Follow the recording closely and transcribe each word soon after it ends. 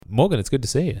Morgan, it's good to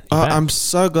see you. You're back. I'm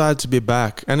so glad to be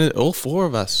back, and all four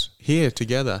of us here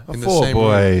together in the Four same room.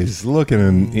 boys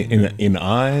looking in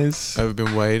eyes, I've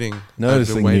been waiting,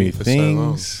 noticing new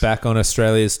things. Back on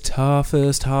Australia's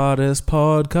toughest, hardest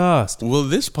podcast. Well,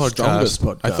 this Strongest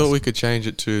podcast, I podcast. thought we could change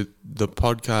it to the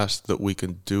podcast that we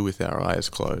can do with our eyes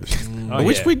closed, Oh,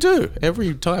 which yeah. we do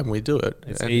every time we do it.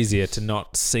 It's And easier to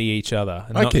not see each other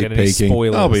and I not keep get any peeking.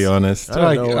 spoilers. I'll be honest.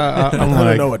 I don't know. I'm I like,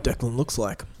 don't know what Declan looks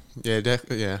like.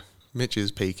 yeah, Mitch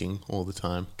is peeking all the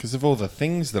time. because of all the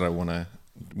things that I want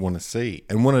to see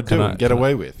and want to do Can I- and get can I-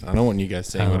 away with. I don't want you guys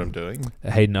seeing what I'm doing.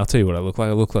 Hayden, I'll tell you what I look like.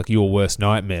 I look like your worst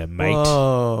nightmare, mate.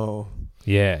 Oh,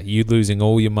 Yeah, you losing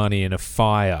all your money in a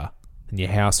fire, in your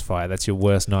house fire. That's your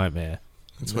worst nightmare.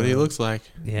 That's what he looks like.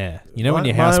 Yeah. You know when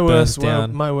your house burns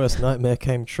down? my worst nightmare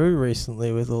came true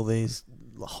recently with all these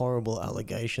horrible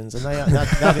allegations, and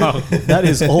that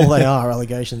is all they are,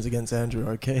 allegations against Andrew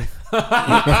O'Keefe.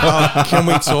 Can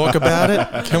we talk about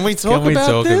it? Can we talk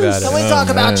about this? Can we talk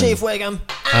about Chief Wiggum?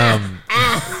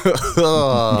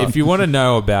 If you want to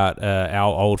know about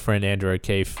our old friend Andrew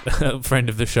O'Keefe, friend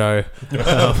of the show,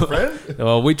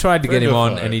 well, we tried to get him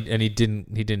on, and he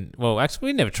didn't. Well, actually,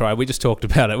 we never tried. We just talked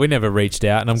about it. We never reached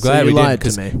out, and I'm glad you we didn't lied to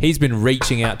because me. he's been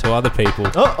reaching out to other people.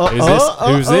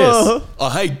 Who's this? Oh,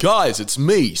 hey guys, it's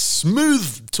me,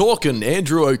 smooth talking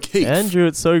Andrew O'Keefe. Andrew,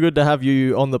 it's so good to have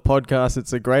you on the podcast.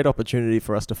 It's a great opportunity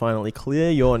for us to finally clear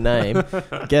your name,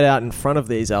 get out in front of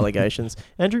these allegations.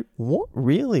 Andrew, what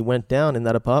really went down in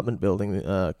that apartment building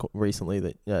recently?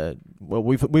 That well,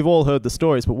 we've all heard the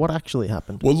stories, but what actually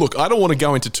happened? Well, look, I don't want to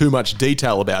go into too much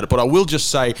detail about it, but I will just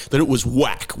say that it was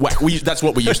whack. That's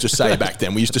what we used to say back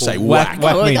then. We used to say whack.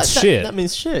 Whack Well, means shit. That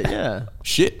means shit. Yeah.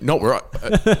 Shit, not where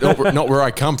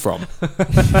I come from.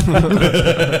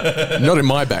 Not in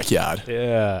my backyard.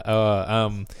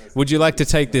 Yeah. Would you like to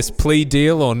take this plea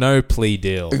deal or no plea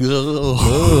deal?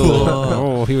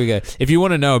 Oh, here we go. If you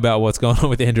want to know about what's going on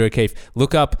with Andrew O'Keefe,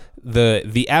 look up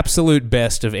the absolute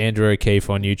best of Andrew O'Keefe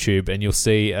on YouTube, and you'll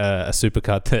see a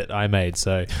supercut that I made.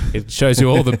 So it shows you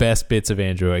all the best bits of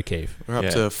Andrew O'Keefe. We're up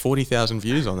to 40,000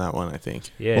 views on that one, I think.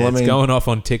 Yeah, Well, I it's mean- going off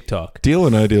on TikTok. Deal or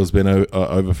no deal's been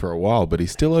over for a while, but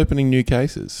he's still opening new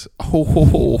cases.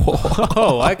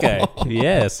 Oh, okay.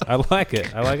 Yes, I like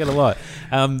it. I like it a lot.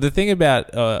 The thing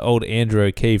about old Andrew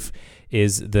O'Keefe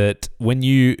is that when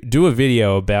you do a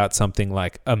video about something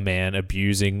like a man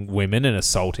abusing women and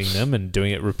assaulting them and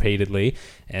doing it repeatedly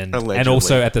and Allegedly.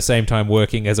 also at the same time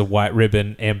working as a white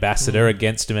ribbon ambassador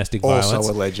against domestic violence,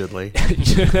 Also allegedly.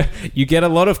 you get a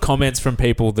lot of comments from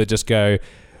people that just go,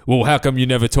 well, how come you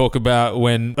never talk about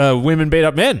when women beat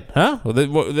up men, huh? Well,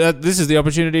 this is the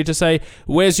opportunity to say,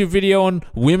 where's your video on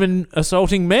women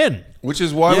assaulting men? Which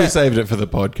is why Yeah. we saved it for the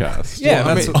podcast. Yeah, Well,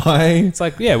 I that's mean- it's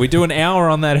like, yeah, we do an hour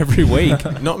on that every week.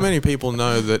 Not many people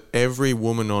know that every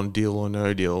woman on Deal or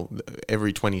No Deal,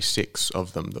 every 26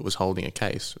 of them that was holding a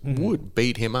case, would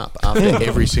beat him up after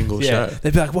every single Yeah, show.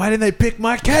 they'd be like, why didn't they pick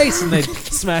my case? And they'd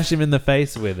smash him in the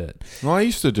face with it. Well, I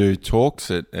used to do talks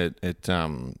at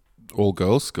all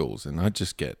girls schools, and I'd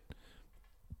just get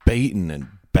beaten and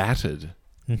battered.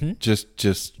 Mm-hmm.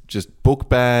 Just book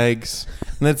bags,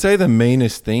 and they'd say the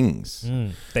meanest things.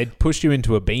 They'd push you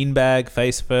into a beanbag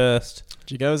face first.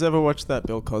 Did you guys ever watch that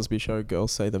Bill Cosby show,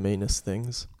 Girls Say the Meanest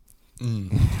Things?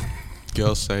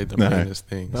 Girls say the No. meanest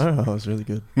things. No, that was really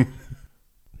good.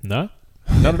 No?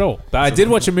 Not at all. But I did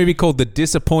watch a movie called The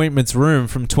Disappointments Room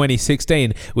from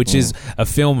 2016, which is a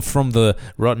film from the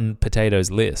Rotten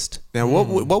Potatoes list. Now,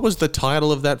 what was the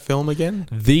title of that film again?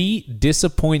 The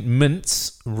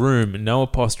Disappointments Room, no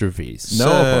apostrophes. No So,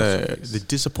 apostrophes. The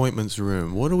Disappointments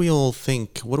Room. What do we all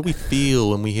think? What do we feel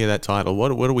when we hear that title?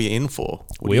 What are we in for?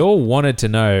 We all wanted to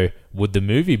know, would the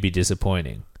movie be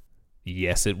disappointing?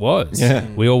 Yes, it was. Yeah.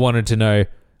 We all wanted to know,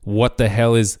 what the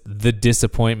hell is The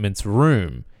Disappointments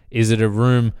Room? Is it a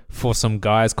room for some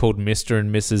guys called Mr. and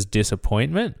Mrs.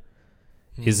 Disappointment?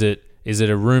 Is it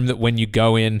a room that when you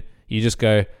go in, you just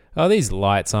go, oh, these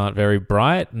lights aren't very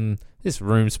bright and this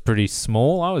room's pretty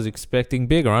small. I was expecting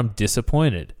bigger. I'm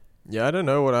disappointed. Yeah, I don't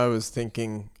know what I was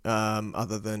thinking,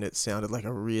 other than it sounded like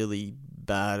a really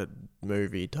bad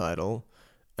movie title.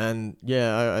 And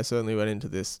yeah, I certainly went into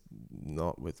this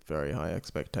not with very high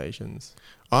expectations.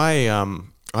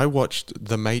 I watched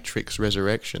The Matrix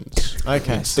Resurrections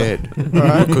Okay, instead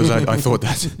Alright. because I thought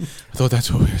that's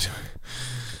what we were doing.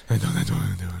 I thought that's what we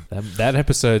were doing. That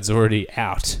episode's already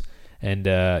out and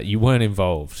you weren't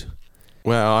involved.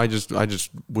 Well, I just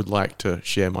would like to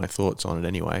share my thoughts on it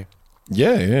anyway.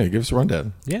 Yeah, give us a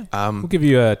rundown. Yeah. We'll give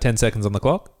you 10 seconds on the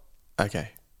clock. Okay.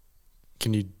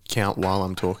 Can you count while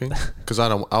I'm talking? Because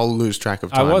I'll lose track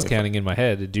of time. I was if counting in my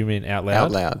head. Do you mean out loud?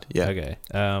 out loud. Yeah. Okay.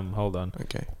 Hold on.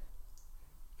 Okay.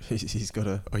 He's got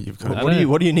a. Oh, you've got.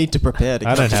 What do you need to prepare to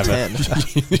I count don't to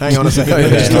have 10? Hang on a second. Yeah,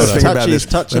 Just hold on. think about this.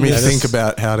 Touch Let me his- think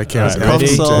about how to count. Right, ready?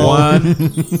 Console. 1.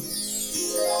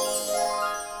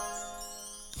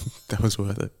 That was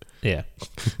worth it. Yeah.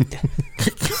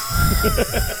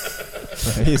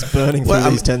 He's burning through Well,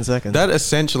 these 10 seconds. That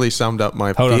essentially summed up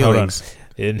my Hold on. feelings.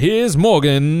 And here's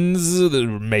Morgan's The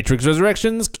Matrix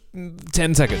Resurrections.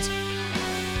 10 seconds.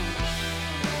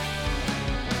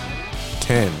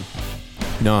 10,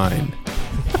 9,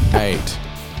 8,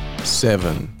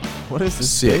 7, What is this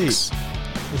 6, beat?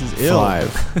 This is ill.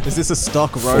 5, Is this a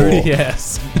stock road 4,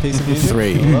 Yes. piece of music?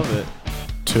 3. I love it.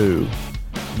 2.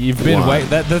 You've been 1.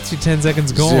 That's your 10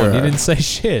 seconds gone. 0. You didn't say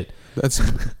shit. That's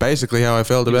basically how I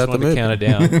felt You just about the wanted to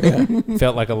movie. count it down.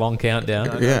 Felt like a long countdown.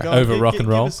 No, Yeah. go on, Over rock and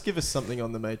roll. Give us something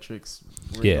on the Matrix.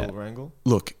 Yeah. Wrangle.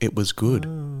 Look, it was good.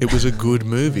 It was a good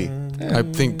movie. I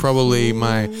think probably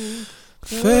my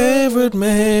favorite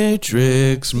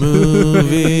Matrix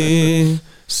movie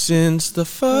since the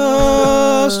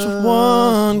first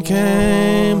one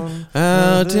came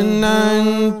out in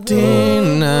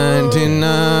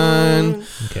 1999.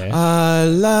 Okay. I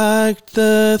liked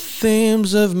the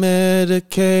themes of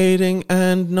medicating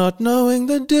and not knowing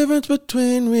the difference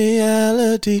between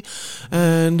reality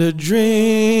and a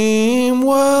dream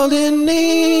world in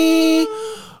Neo's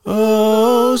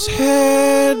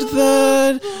head.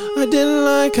 That I didn't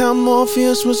like how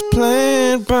Morpheus was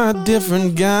played by a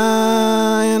different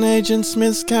guy, and Agent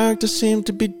Smith's character seemed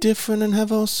to be different and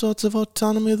have all sorts of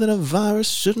autonomy that a virus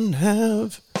shouldn't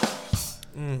have.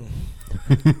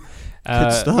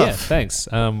 Good stuff. Yeah, thanks.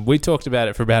 We talked about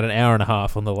it for about an hour and a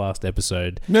half on the last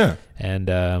episode, Yeah.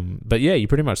 and but yeah, you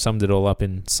pretty much summed it all up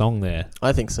in song there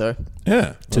I think so.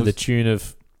 Yeah. to the tune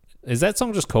of. Is that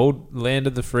song just called "Land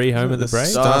of the Free, Home of the Brave"?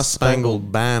 Star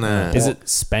Spangled Banner. Is it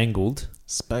Spangled?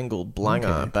 Spangled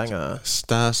Blanger Banger.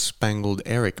 Star Spangled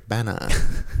Eric Banner?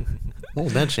 What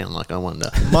would that sound like, I wonder?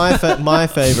 My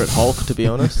favorite Hulk, to be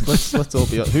honest. Let's all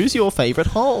be honest. Who's your favorite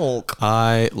Hulk?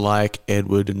 I like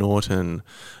Edward Norton.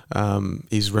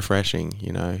 He's refreshing,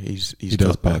 you know. He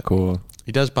does parkour.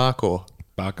 He does parkour.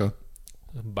 Barker.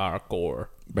 Barkor.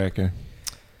 Barker.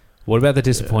 What about the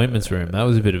disappointments room? That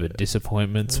was a bit of a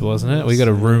disappointment, wasn't it? We got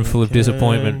a room full of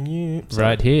disappointment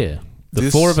right here. The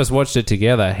This- four of us watched it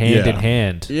together, hand in Yeah.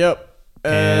 hand. Yep.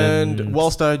 And And-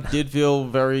 whilst I did feel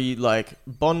very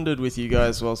bonded with you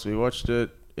guys whilst we watched it,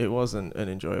 it wasn't an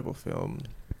enjoyable film.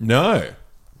 No.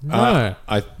 No.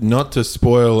 I not to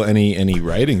spoil any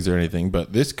ratings or anything,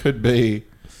 but this could be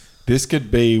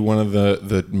one of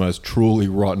the most truly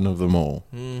rotten of them all.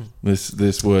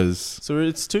 This was So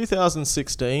it's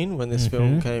 2016 when this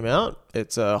film came out.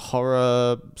 It's a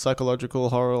horror, psychological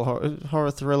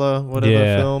horror thriller, whatever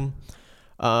Yeah. film.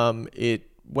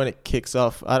 When it kicks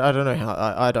off, I don't know how.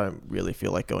 I don't really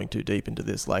feel like going too deep into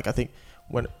this. I think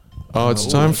when. Oh, it's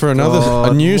time for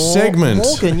a new segment.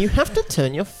 Morgan, you have to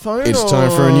turn your phone It's on. time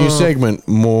for a new segment.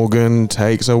 Morgan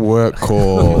takes a work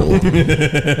call.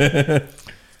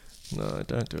 No,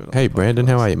 don't do it. On Hey, the Brandon,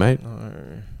 how podcast. are you, mate? No.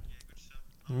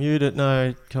 Mute it.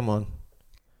 No, come on.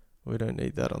 We don't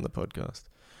need that on the podcast.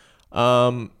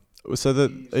 So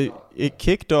it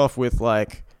kicked off with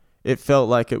it felt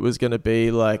like it was going to be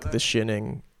The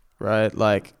Shining, right?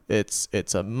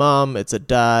 It's a mum, it's a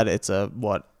dad, it's a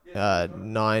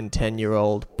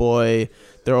 9-10-year-old boy.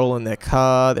 They're all in their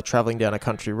car. They're traveling down a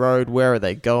country road. Where are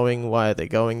they going? Why are they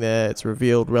going there? It's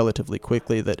revealed relatively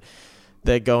quickly that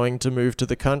they're going to move to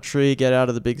the country, get out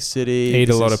of the big city, Eat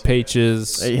a lot of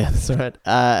peaches. Yeah, that's right.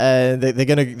 And they're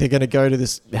gonna go to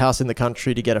this house in the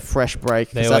country to get a fresh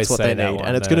break They because always that's what say they that need, one,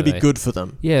 and it's don't gonna be they? good for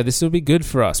them. Yeah, this will be good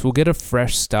for us. We'll get a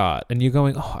fresh start. And you're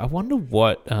going, I wonder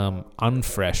what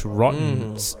unfresh,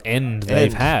 rotten end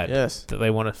they've had Yes. that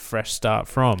they want a fresh start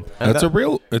from. And it's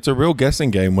a real guessing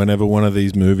game whenever one of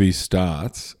these movies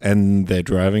starts and they're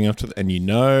driving up to and you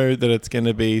know that it's going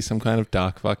to be some kind of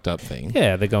dark fucked up thing.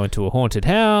 Yeah, they're going to a haunted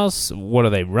house. What are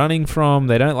they running from?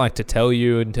 They don't like to tell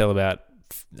you until about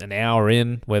an hour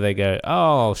in, where they go,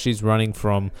 oh, she's running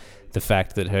from the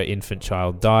fact that her infant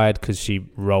child died because she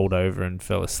rolled over and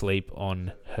fell asleep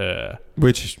on her.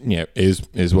 Which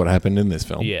is what happened in this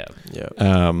film. Yeah.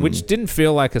 Yeah. Which didn't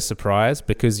feel like a surprise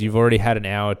because you've already had an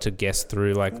hour to guess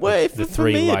through the for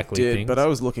three me likely it did, things. but I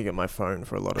was looking at my phone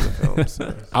for a lot of the film.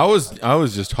 So. I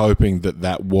was just hoping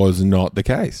that was not the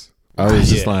case. I was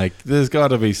just Yeah. like, there's got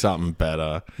to be something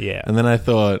better. Yeah. And then I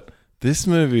thought, this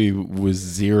movie was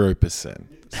 0%.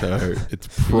 So it's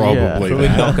probably Probably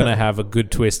that. not going to have a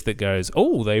good twist that goes,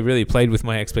 oh, they really played with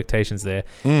my expectations there.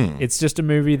 It's just a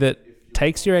movie that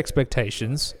takes your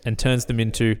expectations and turns them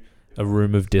into a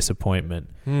room of disappointment.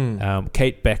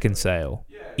 Kate Beckinsale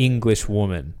English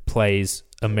woman plays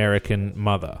American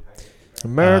mother.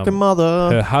 American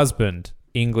mother. Her husband,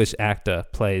 English actor,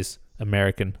 plays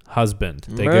American husband.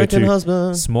 They American go to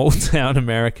husband. small town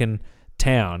American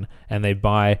town and they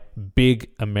buy big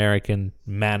American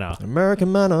manor.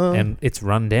 American manor. And it's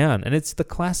run down. And it's the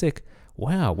classic,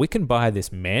 wow, we can buy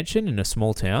this mansion in a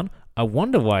small town. I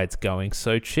wonder why it's going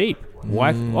so cheap.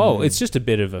 Why? Oh, it's just a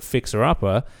bit of a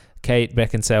fixer-upper. Kate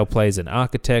Beckinsale plays an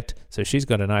architect, so she's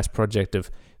got a nice project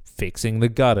of fixing the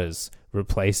gutters,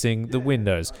 replacing the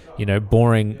windows,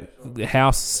 boring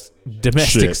house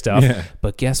domestic Shit, stuff. yeah.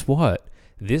 But guess what?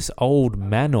 This old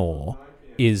manor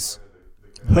is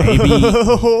maybe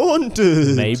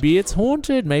haunted. maybe it's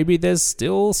haunted. Maybe there's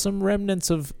still some remnants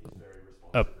of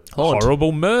a Haunt.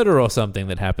 horrible murder or something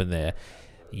that happened there.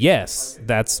 Yes,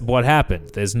 that's what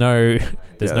happened. There's no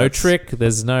that's- trick.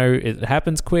 It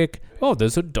happens quick. Oh,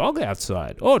 there's a dog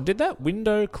outside. Oh, did that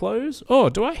window close? Oh,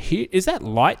 is that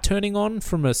light turning on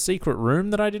from a secret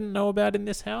room that I didn't know about in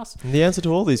this house? And the answer to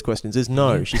all these questions is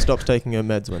no. She stops taking her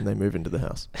meds when they move into the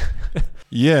house.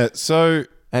 Yeah, so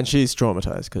And she's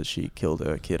traumatized because she killed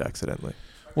her kid accidentally.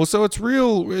 so it's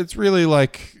really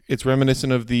like it's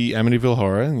reminiscent of the Amityville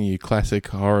Horror and the classic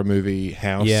horror movie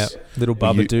house. Yeah, little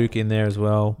Babadook in there as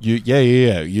well. You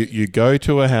go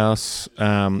to a house.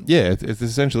 It's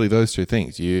essentially those two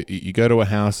things. You go to a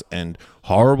house and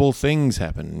horrible things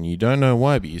happen, and you don't know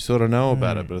why, but you sort of know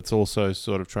about it. But it's also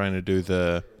sort of trying to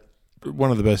do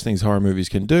one of the best things horror movies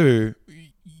can do.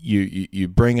 You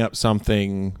bring up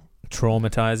something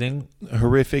Traumatizing.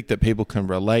 horrific that people can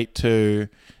relate to,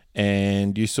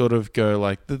 and you sort of go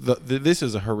like, this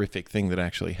is a horrific thing that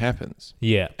actually happens.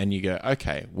 Yeah. And you go,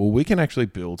 okay, well, we can actually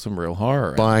build some real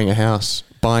horror. Buying a house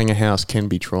can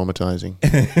be traumatizing.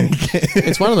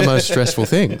 It's one of the most stressful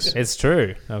things. It's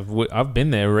true. I've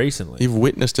been there recently. You've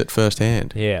witnessed it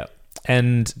firsthand. Yeah.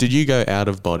 And Did you go out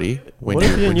of body when What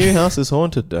if your new house is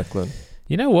haunted, Declan?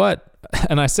 you know what?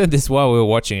 And I said this while we were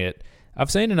watching it. I've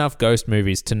seen enough ghost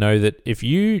movies to know that if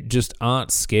you just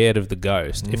aren't scared of the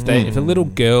ghost, if a little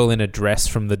girl in a dress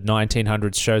from the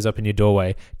 1900s shows up in your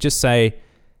doorway, just say,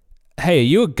 "Hey, are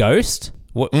you a ghost?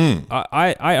 What?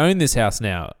 I own this house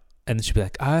now." And she'll be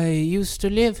like, "I used to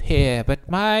live here, but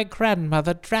my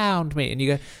grandmother drowned me." And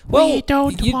you go, "Well, We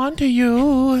don't want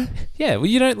you." Yeah, well,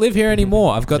 you don't live here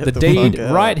anymore. I've got Get the the deed fuck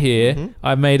out. right here.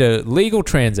 I've made a legal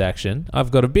transaction. I've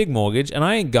got a big mortgage, and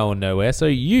I ain't going nowhere. So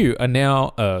you are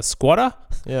now a squatter.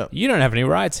 Yeah. You don't have any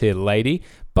rights here, lady.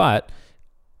 But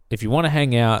if you want to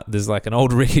hang out, there's like an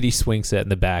old rickety swing set in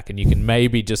the back, and you can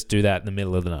maybe just do that in the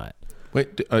middle of the night.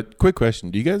 Wait, quick question.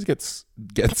 Do you guys get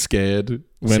scared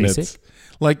when Seasick? it's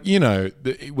like,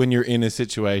 when you're in a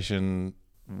situation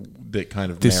that kind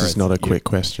of This merits is not a it? quick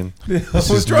question. I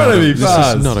was trying to be This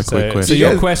fast. is not a quick So question.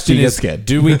 your guys- question do you is, get scared?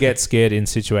 do we get scared in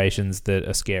situations that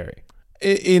are scary?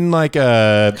 In like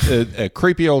a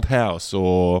creepy old house,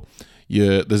 or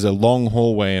there's a long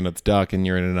hallway and it's dark and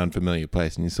you're in an unfamiliar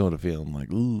place and you're sort of feeling like,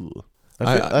 ooh.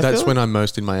 That's when I'm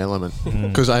most in my element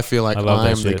because I feel like I love that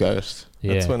I'm the shit. ghost.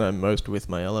 Yeah. That's when I'm most with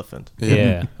my elephant.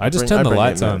 Yeah. I just turn the bring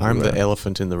lights him on. in. I'm the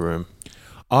elephant in the room.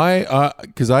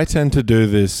 Because I tend to do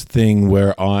this thing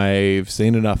where I've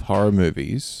seen enough horror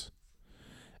movies,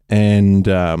 and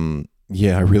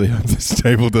I really hope this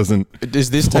table doesn't. Is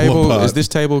this Fall apart.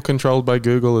 table controlled by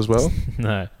Google as well?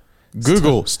 No.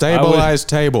 Google stabilize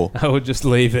table. I would just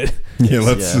leave it Yeah,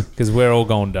 let's. Yeah. because we're all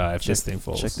going to die if this thing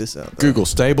falls. Check this out. though. Google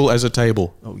stable as a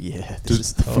table. Oh yeah, this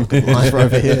is the fucking life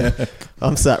over here.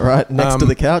 I'm sat right next to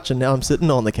the couch, and now I'm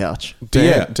sitting on the couch.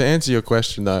 To answer your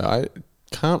question though, I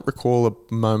can't recall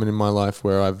a moment in my life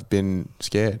where I've been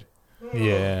scared.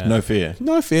 Yeah. No fear.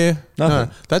 No fear. Nothing.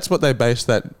 No. That's what they based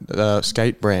that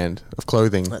skate brand of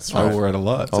clothing That's I right. wore it a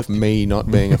lot. of me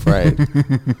not being afraid.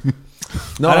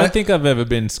 No, I don't think I've ever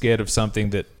been scared of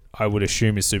something that I would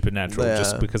assume is supernatural, Yeah.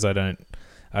 just because I don't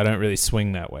really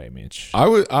swing that way, Mitch. I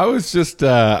was just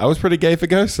I was pretty gay for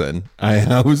ghosts then.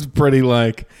 I was pretty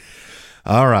like,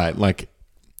 all right, like,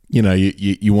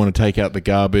 you want to take out the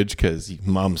garbage because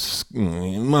mum's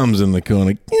in the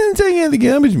corner. Yeah, take out the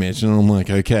garbage, Mitch, and I'm like,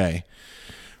 okay.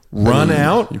 Run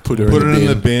out, you put her it in the in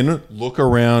the bin, look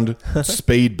around,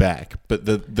 speed back. But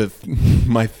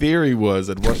my theory was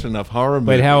I'd watched enough horror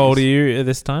movies. Wait, how old are you at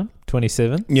this time?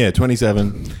 27? Yeah,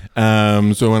 27.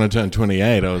 So when I turned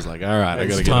 28, I was like, all right, I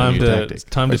got to get a new tactic.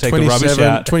 Time to take the rubbish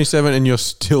out. 27 and you're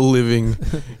still living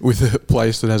with a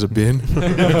place that has a bin.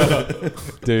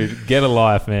 Dude, get a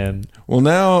life, man. Well,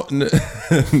 now,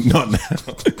 not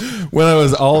now. When I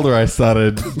was older, I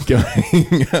started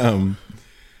going,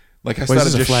 Like I Wait, started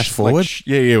is this a just flash forward?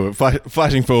 we're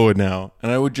flashing forward now,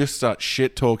 and I would just start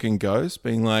shit talking ghosts,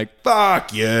 being like,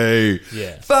 "Fuck you,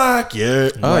 Yeah. fuck you."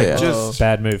 Oh, Like, yeah. just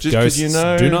Bad move. Just 'cause Ghosts you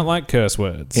know- do not like curse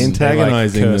words.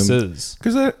 Antagonizing they them. like curses.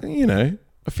 because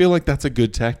I feel like that's a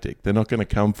good tactic. They're not going to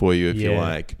come for you if you're Yeah.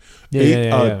 like, Yeah, "Eat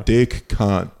yeah, a yeah. dick,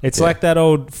 cunt." It's Yeah. like that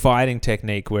old fighting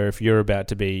technique where if you're about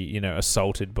to be,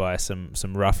 assaulted by some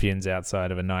ruffians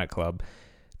outside of a nightclub,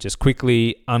 just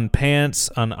quickly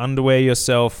underwear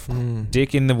yourself,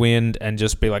 dick in the wind, and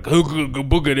just be like, boogity,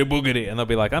 boogity. And they'll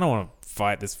be like, I don't want to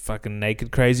fight this fucking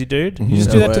naked crazy dude. You just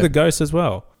No do that to way. the ghosts as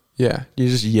well. Yeah, you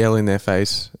just yell in their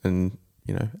face and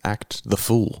act the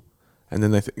fool, and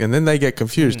then they get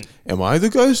confused. Am I the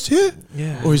ghost here,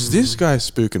 Yeah. or is this guy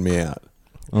spooking me out?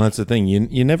 Well, that's the thing.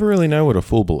 You never really know what a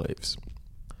fool believes.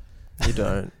 You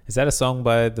don't. Is that a song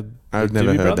by the I've the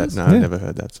never Doobie heard Brothers? that. No, I've never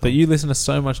heard that song. But you listen to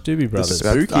so much Doobie Brothers.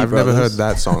 Spooky I've never heard Brothers.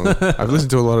 that song. I've listened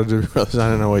to a lot of Doobie Brothers. I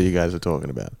don't know what you guys are talking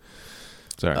about.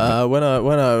 Sorry. When I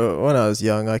was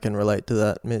young, I can relate to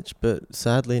that, Mitch. But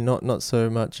sadly, not so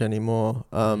much anymore.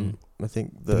 I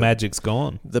think The magic's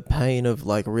gone. the pain of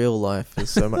like real life is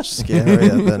so much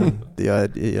scarier than the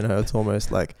idea. It's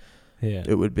almost like Yeah.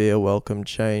 it would be a welcome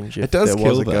change if It does there was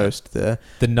kill a that. ghost there.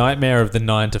 The nightmare of the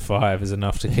 9 to 5 is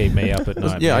enough to keep me up at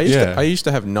night. Yeah, man. I used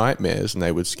to have nightmares, and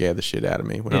they would scare the shit out of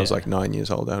me. When I was Yeah. like 9 years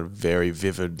old, I had very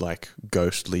vivid, like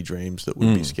ghostly dreams that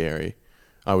would be scary.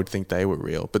 I would think they were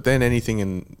real, but then anything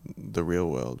in the real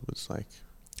world was like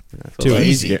Too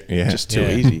easy. Yeah. Just too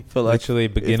Yeah. easy. For like, Literally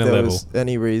beginner if there level. was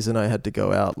any reason I had to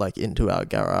go out like into our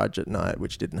garage at night,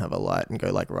 which didn't have a light, and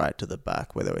go like right to the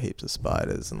back where there were heaps of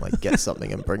spiders, and like get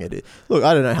something and bring it in. Look,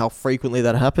 I don't know how frequently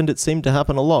that happened. It seemed to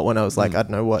happen a lot when I was like, I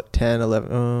don't know what, 10, 11.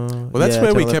 Well, that's yeah,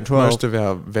 where 10, we 11, kept 12. most of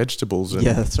our vegetables. And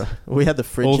Yeah, that's right. We had the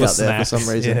fridge All the out there for snacks,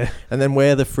 some reason. yeah. And then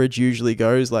where the fridge usually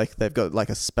goes, like they've got like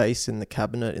a space in the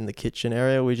cabinet in the kitchen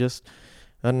area. We just,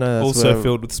 I don't know. that's Also where-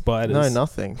 filled with spiders. No,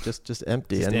 nothing. Just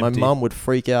empty. Just and empty. my mum would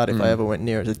freak out if I ever went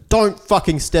near it. She'd, don't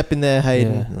fucking step in there,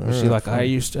 Hayden. Yeah. Was she like, I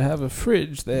used to have a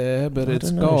fridge there, but I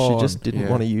it's don't know. gone. She just didn't Yeah.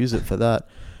 want to use it for that.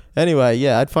 Anyway,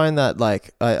 yeah, I'd find that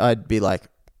like I'd be like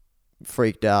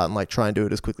freaked out and like try and do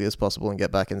it as quickly as possible and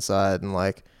get back inside and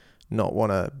like not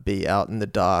want to be out in the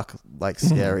dark, like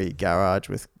scary garage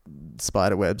with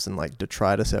spider webs and like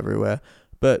detritus everywhere.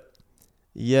 But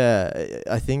yeah,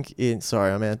 I think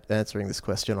sorry, I'm answering this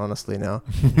question honestly now.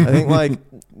 I think like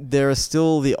there is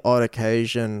still the odd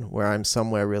occasion where I'm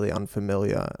somewhere really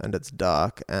unfamiliar and it's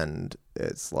dark and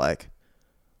it's like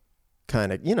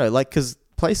kind of, like, because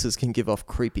places can give off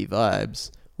creepy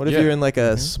vibes. What if Yeah. you're in like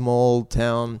a small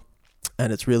town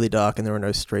and it's really dark and there are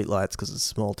no street lights because it's a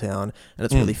small town and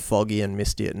it's really foggy and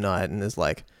misty at night and there's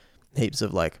like heaps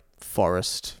of like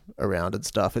forest around and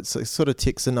stuff. It sort of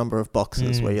ticks a number of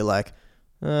boxes where you're like,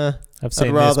 I've seen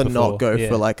I'd rather this not before. go Yeah.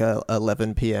 for like a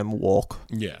 11 p.m. walk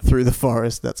Yeah. through the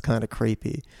forest. That's kind of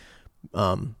creepy.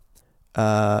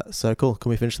 So cool. Can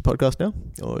we finish the podcast now?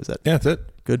 Or is that Yeah, that's it.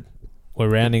 good? We're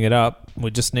rounding it up.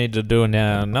 We just need to do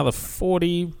now another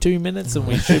 42 minutes and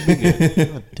we should be good.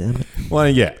 God damn it. Well,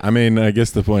 yeah. I mean, I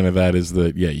guess the point of that is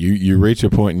that, you reach a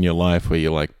point in your life where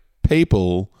you're like,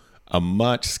 people are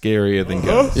much scarier than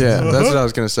ghosts. Yeah, that's what I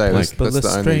was going to say. That's, Like, that's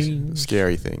the only strange.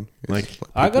 scary thing. It's Like,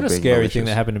 I got people a being scary thing malicious.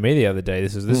 that happened to me the other day.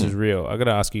 This is real. I got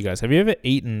to ask you guys, have you ever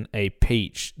eaten a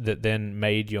peach that then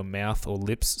made your mouth or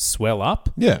lips swell up?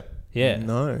 Yeah. Yeah.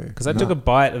 No. Because I took a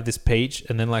bite of this peach,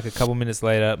 and then like a couple minutes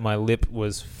later, my lip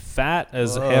was fat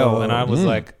as hell, and I was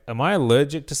like, "Am I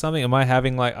allergic to something? Am I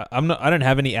having like I don't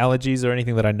have any allergies or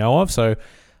anything that I know of." So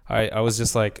I was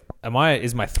just like,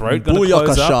 is my throat going to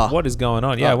close up? Booyakasha. What is going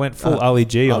on? Yeah, I went full Ali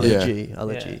G on it.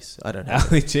 Allergies. I don't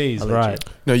have Ali G's, Allergy. right?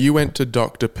 No, you went to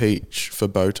Dr. Peach for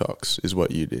Botox, is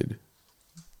what you did.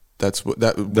 That's what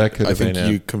that could I have think been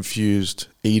it. you confused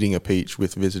eating a peach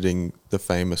with visiting the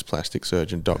famous plastic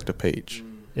surgeon, Dr. Peach.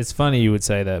 It's funny you would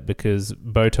say that because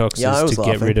Botox Yeah, I is was to get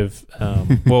laughing. rid of.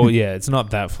 Well, yeah, it's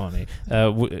not that funny.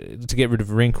 To get rid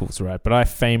of wrinkles, right? But I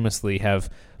famously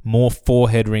have more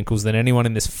forehead wrinkles than anyone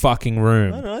in this fucking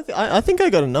room. I don't know. I think I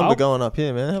got a number I'll- going up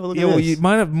here, man. Have a look Yeah, at well, this.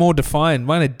 mine are more defined.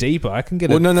 Mine are deeper. I can get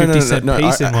Well, a no, 50 cent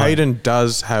piece in mine. Hayden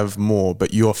does have more,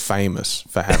 but you're famous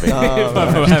for having. If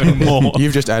I'm having more.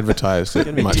 You've just advertised it I'm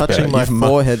going to be much touching better. my You've mu-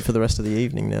 forehead for the rest of the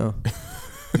evening now.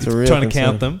 It's a real Trying to concern.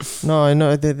 count them. No, I know.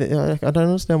 I don't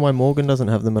understand why Morgan doesn't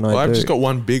have them and Well, I I've do. just got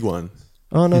one big one.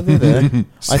 Oh no, they're there.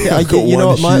 I've got you know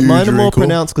one what? Mine are more huge wrinkle.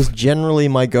 pronounced because generally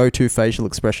my go-to facial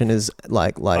expression is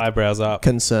like Eyebrows up.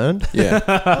 concerned. Yeah,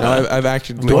 no, I've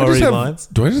actually. Do I just Blurry have- lines.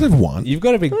 Do I just have one? You've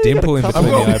got a big Oh, you got dimple a in couple.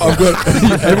 between the eyebrows. I've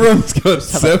got. Everyone's got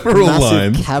several Massive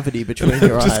lines. cavity between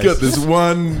your I've just eyes. got this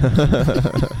one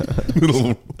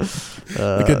little,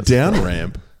 like a down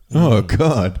ramp. Oh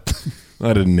God,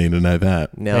 I didn't need to know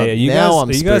that. Now, Hey, now I'm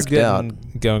are you guys spooked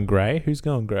out. going grey? Who's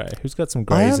going grey? Who's got some I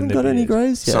greys in haven't their got beard? any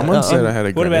greys yet. Someone said I had a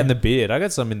What grey. about in the beard? I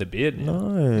got some in the beard. Now.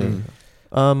 No.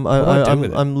 Mm. What do I do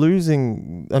with it? I'm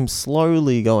losing. I'm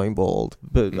slowly going bald,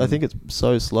 but I think it's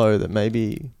so slow that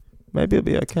maybe it'll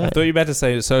be okay. I thought you were about to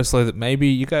say it's so slow that maybe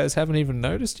you guys haven't even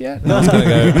noticed yet. I was going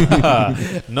to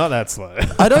go, not that slow.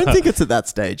 I don't think it's at that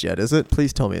stage yet, is it?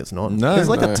 Please tell me it's not. No, There's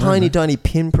like no, a tiny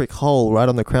pinprick hole right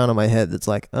on the crown of my head that's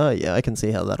like, oh yeah, I can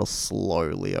see how that'll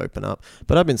slowly open up.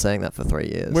 But I've been saying that for 3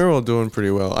 years. We're all doing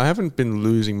pretty well. I haven't been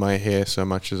losing my hair so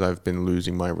much as I've been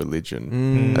losing my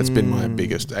religion. That's been my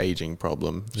biggest aging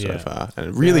problem so Yeah. far. And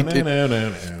it really,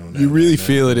 you really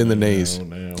feel it in the knees.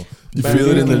 You feel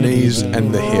it in the knees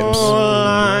and the hips.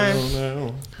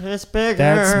 It's bigger.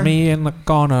 That's me in the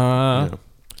corner. Yeah.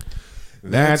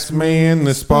 That's me in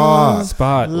the spot,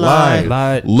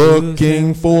 Spotlight.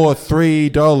 looking for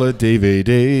 $3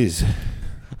 DVDs.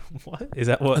 What? Is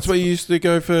that what? That's where you used to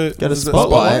go for. Get a was it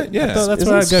spotlight? Yeah, I thought that's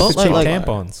Isn't where I go for Spotlight cheap like-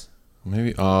 tampons.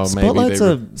 maybe. Oh, Spotlight's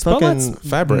maybe a Spotlight's fucking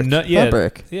Fabric. No, yeah,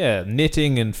 fabric. Yeah,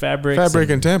 knitting and fabrics. Fabric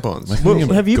and tampons. Well,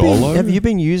 Have you Golo?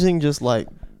 been using just like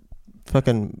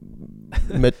fucking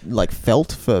like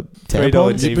felt for $3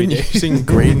 tampons? You've been DVD. using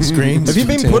green screens. Have you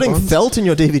for been putting tampons? felt in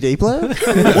your DVD player?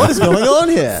 What is going on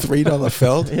here? $3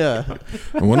 felt? Yeah.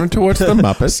 I wanted to watch the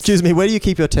Muppets. Excuse me, where do you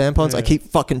keep your tampons? I keep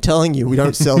fucking telling you we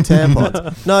don't sell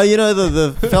tampons. No, you know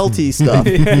the felty stuff.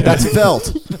 That's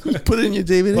felt. Put it in your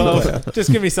DVD player. Well,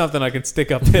 just give me something I can stick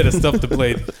up there to stop the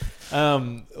bleed.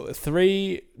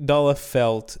 $3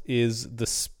 Felt is the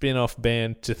spin-off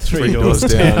band to $3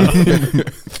 Down.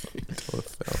 $3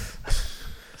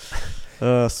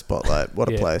 felt. Spotlight. What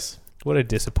a Yeah. place. What a So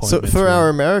disappointment. for our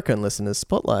American listeners,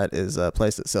 Spotlight is a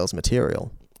place that sells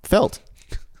material. Felt.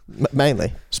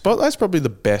 Mainly. Spotlight's probably the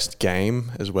best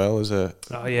game as well as a.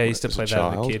 Oh yeah, I used to as a play that as a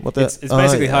child. kid. What the- It's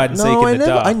basically yeah. hide and seek No, in the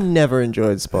dark. I never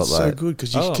enjoyed It's Spotlight. so good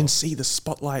because you Oh. can see the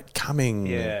spotlight coming.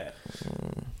 Yeah.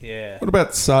 Yeah. What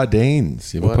about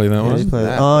Sardines? You ever What play that is one?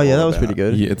 that Oh yeah, that all was pretty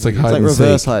about? good. Yeah, it's like It's hide like and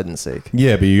reverse seek. hide and seek.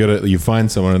 Yeah, but you find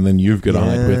someone and then you've got to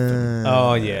hide with them.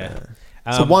 Oh yeah.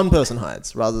 So one person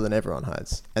hides rather than everyone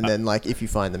hides, and then like if you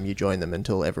find them, you join them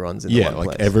until everyone's in the Yeah, one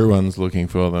like place. everyone's looking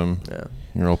for them. Yeah.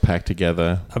 You're all packed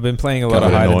together. I've been playing a lot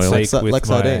of Covered in hide and oil. seek Like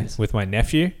sardines. with my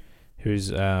nephew, who's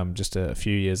just a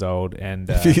few years old and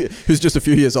Who's just a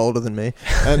few years older than me,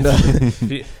 and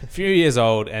few years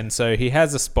old, and so he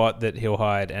has a spot that he'll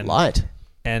hide and light.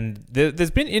 And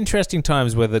there's been interesting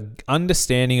times where the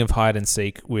understanding of hide and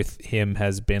seek with him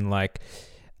has been like,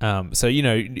 so you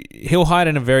know, he'll hide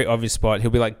in a very obvious spot.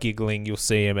 He'll be like giggling. You'll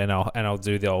see him, and I'll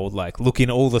do the old like look in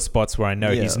all the spots where I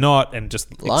know Yeah. he's not, and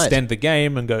just Light. extend the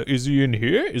game and go, is he in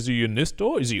here? Is he in this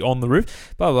door? Is he on the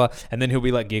roof? Blah blah. And then he'll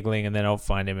be like giggling, and then I'll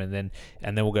find him, and then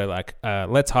we'll go like,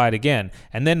 let's hide again.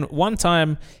 And then one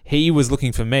time he was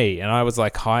looking for me, and I was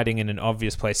like hiding in an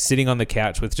obvious place, sitting on the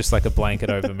couch with just like a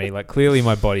blanket over me, like clearly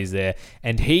my body's there.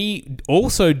 And he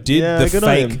also did Yeah, the good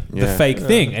on him. fake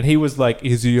thing, and he was like,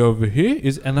 is he over here?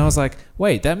 And I was like,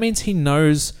 wait, that means he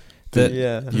knows that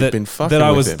Yeah. You've been fucking that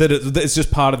I with was him. that it's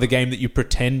just part of the game that you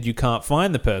pretend you can't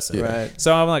find the person. Right.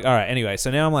 So I'm like, all right, anyway.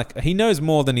 So now I'm like, he knows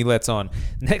more than he lets on.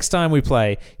 Next time we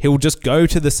play, he'll just go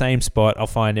to the same spot. I'll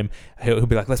find him. He'll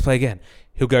be like, let's play again.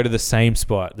 He'll go to the same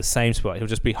spot. He'll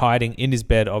just be hiding in his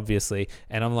bed, obviously.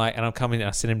 And I'm like, and I'm coming, and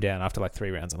I sit him down after like 3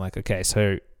 rounds. I'm like, okay,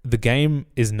 so the game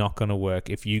is not going to work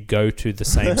if you go to the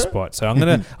same spot. So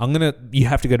you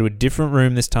have to go to a different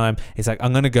room this time. He's like,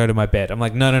 I'm going to go to my bed. I'm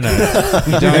like, no.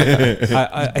 You don't.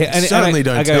 Certainly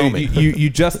don't tell me. You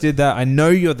just did that. I know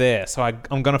you're there. So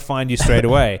I'm going to find you straight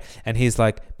away. And he's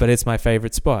like, but it's my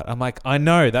favorite spot. I'm like, I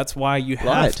know. That's why you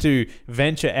have Right. to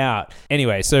venture out.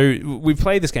 Anyway, so we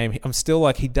played this game. I'm still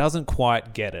like, he doesn't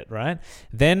quite get it, right?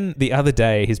 Then the other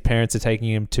day, his parents are taking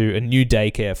him to a new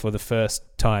daycare for the first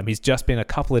time. He's just been a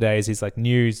couple of days. He's like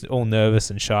new, he's all nervous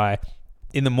and shy.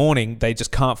 In the morning, they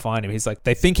just can't find him. He's like,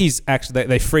 they think he's actually,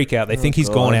 they freak out. They think he's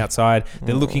gone outside.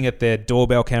 They're looking at their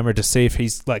doorbell camera to see if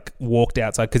he's like walked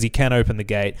outside because he can't open the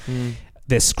gate.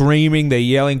 They're screaming, they're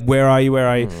yelling, where are you?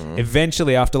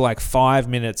 Eventually, after like 5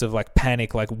 minutes of like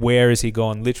panic, like where is he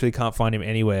gone? Literally can't find him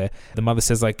anywhere. The mother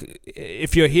says like,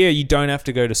 if you're here, you don't have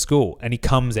to go to school. And he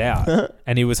comes out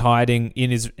and he was hiding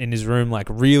in his room like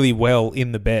really well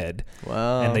in the bed.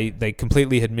 Wow. And they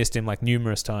completely had missed him like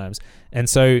numerous times. And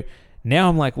so now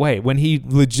I'm like, wait, when he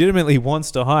legitimately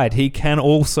wants to hide, he can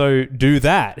also do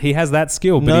that. He has that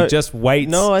skill, but he just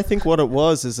waits. No, I think what it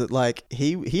was is that like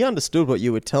he understood what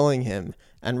you were telling him,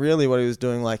 And really what he was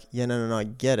doing, like, yeah, no, I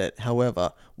get it.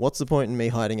 However, what's the point in me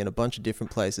hiding in a bunch of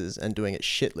different places and doing it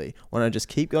shitly when I just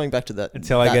keep going back to that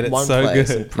Until I that get it one so place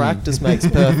good. and practice makes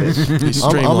perfect. I'm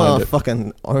streamlined gonna it.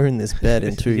 fucking own this bed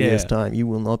in 2 Yeah. years' time. You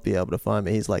will not be able to find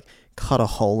me. He's like cut a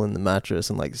hole in the mattress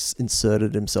and like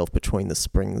inserted himself between the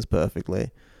springs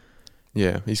perfectly.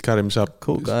 Yeah, he's cut himself.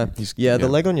 Cool guy. He's, Yeah, the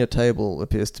leg on your table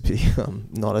appears to be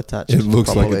not attached. It looks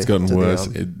like properly it's gotten to the worse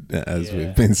arm. as Yeah.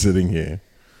 we've been sitting here.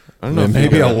 I don't know. There if may you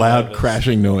be a got- loud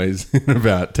crashing noise in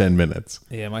about 10 minutes.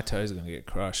 Yeah, my toes are going to get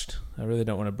crushed. I really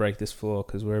don't want to break this floor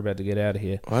because we're about to get out of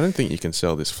here. I don't think you can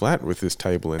sell this flat with this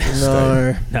table in this state.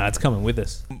 No. No, it's coming with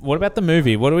us. What about the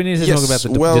movie? What do we need to talk about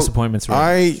the well, disappointments room?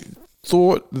 I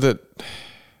thought that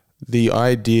the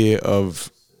idea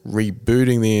of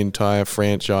rebooting the entire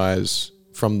franchise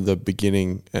from the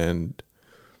beginning and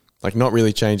like not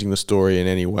really changing the story in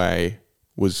any way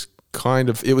was kind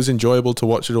of, it was enjoyable to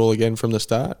watch it all again from the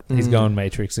start. He's going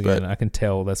Matrix again. But- I can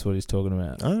tell that's what he's talking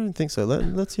about. I don't think so.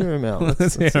 Let's hear him out.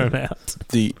 Let's hear him out.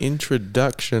 The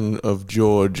introduction of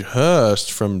George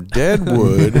Hurst from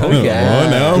Deadwood. Oh, yeah.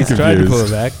 now I'm He's tried to pull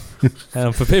confused. it back.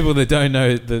 For people that don't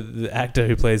know, the actor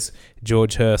who plays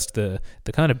George Hurst, the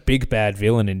kind of big bad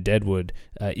villain in Deadwood,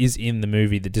 is in the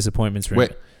movie The Disappointments Room.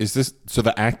 Wait, is this... So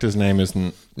the actor's name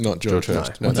isn't... Not George George Hurst.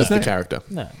 Hurst. No, What's that's his the name? character.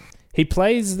 No. He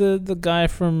plays the guy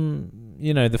from,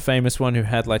 the famous one who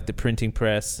had like the printing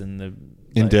press and the...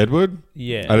 In like- Deadwood?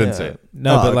 Yeah. I didn't Yeah. see it.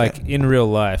 No, Oh, but okay. like in real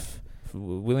life,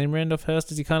 William Randolph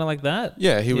Hearst, is he kind of like that?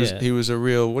 Yeah, he was Yeah. he was a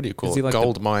real, what do you call Is he it, like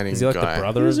gold mining Is he like guy. the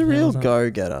brother? He was a of him or real something?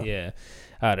 go-getter. Yeah.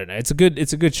 I don't know. It's a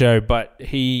good show, but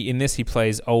in this he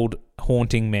plays old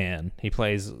haunting man. He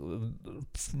plays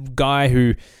guy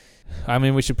who, I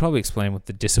mean, we should probably explain what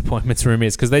the disappointments room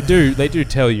is because they do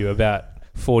tell you about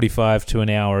 45 to an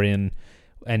hour in,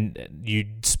 and you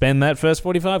spend that first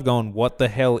 45 going, what the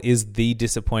hell is the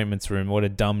disappointments room? What a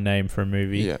dumb name for a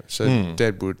movie. Yeah, so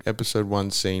Deadwood, episode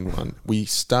 1, scene 1. We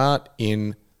start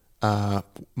in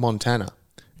Montana.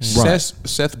 Right.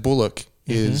 Seth Bullock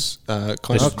is kind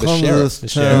The of the sheriff.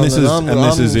 And this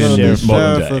is in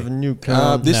modern day.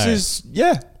 This No. is,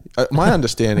 my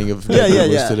understanding of Yeah, Deadwood yeah,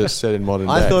 was yeah. that it's set in modern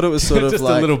day. I thought it was sort of Just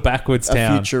like a little backwards a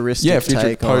town. futuristic future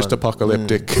take on-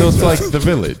 post-apocalyptic. Feels like The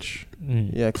Village.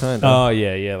 Yeah, kind of. Oh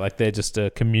yeah, like they're just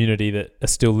a community that are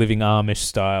still living Amish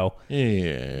style.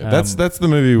 Yeah. That's the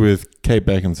movie with Kate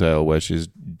Beckinsale where she's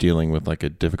dealing with like a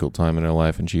difficult time in her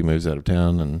life and she moves out of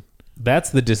town and...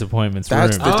 That's the disappointments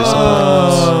That's room. the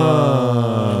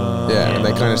disappointments. Yeah, and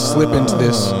they kind of slip into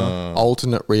this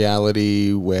alternate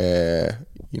reality where,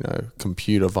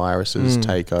 computer viruses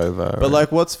take over. But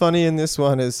like, what's funny in this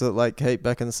one is that like Kate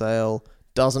Beckinsale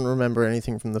doesn't remember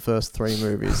anything from the first 3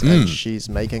 movies, and she's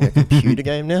making a computer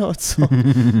game now. It's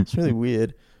really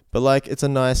weird. But like, it's a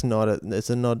nice nod. It's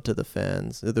a nod to the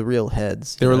fans, the real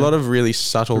heads. there are a lot of really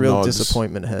subtle real nods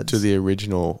disappointment heads to the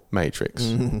original Matrix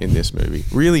in this movie.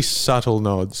 Really subtle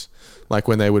nods. Like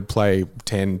when they would play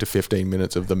 10 to 15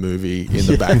 minutes of the movie in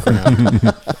the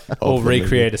background. Or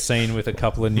recreate a scene with a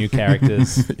couple of new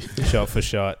characters, shot for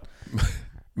shot.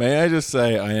 May I just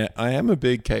say, I am a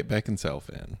big Kate Beckinsale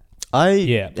fan.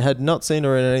 I had not seen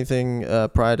her in anything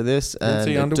prior to this, and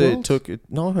see it Underworld? took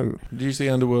no. Did you see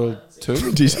Underworld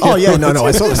 2? Oh yeah, no.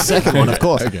 I saw the second one, of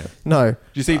course. Okay. No, Did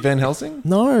you see Van Helsing?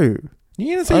 no.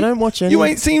 You didn't see, I don't watch any. You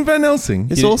ain't seen Van Helsing?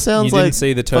 This You- all sounds you didn't like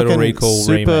see the Total fucking Recall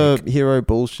remake. superhero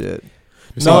bullshit.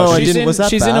 She's No, I she's didn't. In, Was that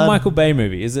she's bad? in a Michael Bay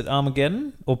movie. Is it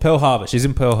Armageddon or Pearl Harbor? She's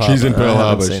in Pearl Harbor. She's in Pearl I haven't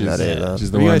Harbor. seen She's, that either.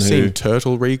 she's the Have you one guys who... seen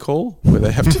Turtle Recall? Where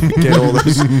they have to get all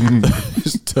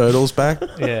those turtles back?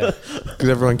 Yeah. Because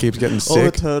everyone keeps getting All the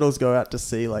sick. turtles go out to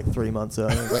sea like 3 months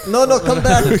early. Like, no, come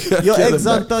back. Your Get eggs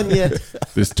them aren't done yet.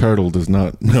 This turtle does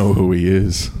not know who he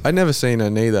is. I'd never seen her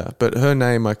neither, but her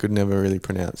name I could never really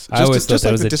pronounce. I always thought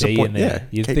there was the a D in disappoint- there. Yeah,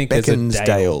 You'd Kate think there's a Beckinsdale.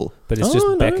 Dale, but it's just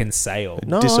Oh, no. Beckinsale.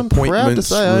 No, I'm proud to Disappointments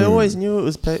say I room. always knew it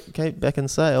was Kate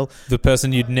Beckinsale. The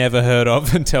person you'd never heard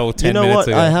of until 10 You know minutes what?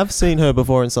 ago. I have seen her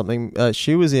before in something.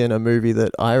 She was in a movie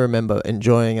that I remember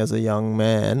enjoying as a young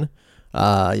man.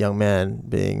 Young man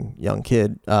being young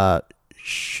kid.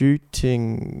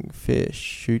 Shooting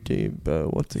fish.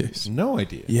 What's it? Yes. No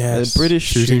idea. Yes. British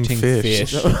shooting Shooting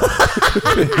fish. fish.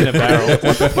 In a barrel.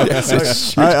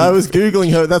 I was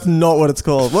googling her. That's not what it's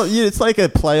called. Well, yeah, it's like a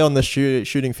play on the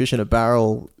shooting fish in a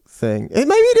barrel thing. Maybe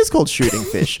it is called shooting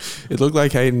fish. It looked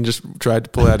like Hayden just tried to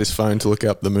pull out his phone to look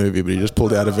up the movie, but he just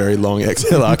pulled out a very long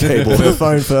XLR cable. The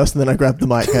phone first, and then I grabbed the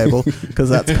mic cable because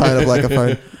that's kind of like a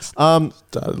phone.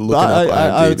 Started looking But up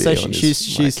I would say IMDb on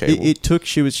she's his mic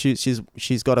cable.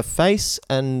 she's got a face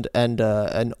and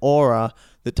an aura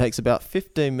that takes about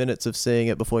 15 minutes of seeing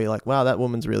it before you're like, wow, that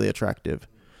woman's really attractive.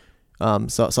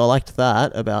 So I liked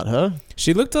that about her.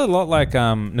 She looked a lot like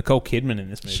Nicole Kidman in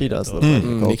this movie. She does I look thought. like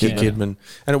Nicole Nikki Kidman. Kidman.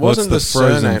 And it What's wasn't the the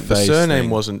frozen surname. The face surname thing?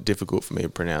 wasn't difficult for me to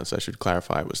pronounce. I should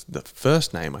clarify. It was the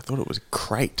first name. I thought it was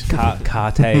Crate.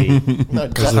 Carte. No,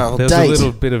 There's a date.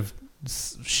 little bit of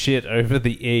shit over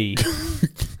the E.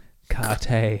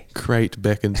 Carte. Crate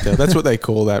Beckinsale. That's what they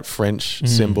call that French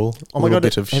symbol. Oh my Little god!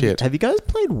 bit of shit. Have you guys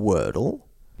played Wordle?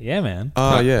 Yeah, man.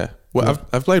 Oh, yeah. Well,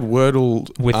 I've played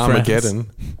Wordle With Armageddon.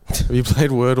 Have you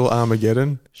played Wordle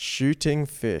Armageddon? Shooting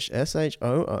fish. SHOOTING.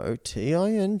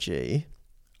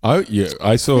 Oh yeah,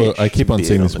 I keep on Beard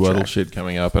seeing on this the Wordle track. shit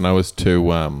coming up, and I was too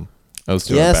Yes,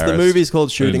 embarrassed. the movie's called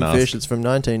I Shooting didn't Fish. ask. It's from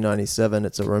 1997.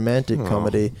 It's a romantic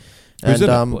comedy. Who's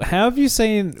And in it? How have you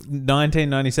seen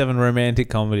 1997 romantic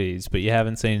comedies, but you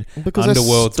haven't seen because I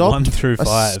Underworld's stopped- 1 through 5?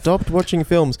 I stopped watching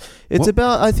films. It's What?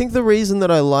 about. I think the reason that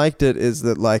I liked it is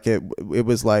that like it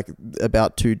was like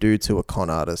about two dudes who are con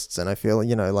artists, and I feel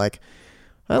like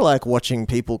I like watching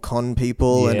people con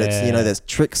people, and it's Yeah. there's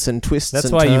tricks and twists. That's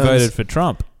and why you turns. voted for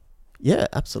Trump. Yeah,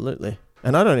 absolutely.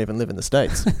 And I don't even live in the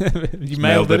States. You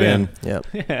mailed it in. Yeah.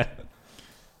 Yeah.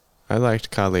 I liked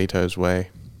Carlito's Way.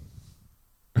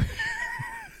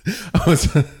 It's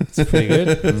pretty good.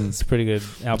 It's pretty good.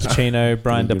 Al Pacino,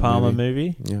 Brian De Good Palma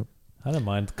movie. movie. Yep. I don't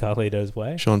mind Carlito's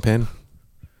Way. Sean Penn.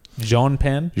 Jean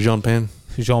Penn. Jean Penn.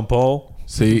 Jean Paul.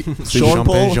 See, Sean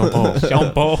Paul. Jean Paul.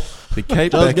 Jean Paul. see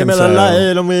Kate Just give me the Beckinsale.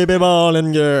 light and we be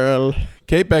ballin', girl.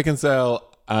 Kate Beckinsale.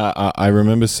 I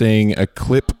remember seeing a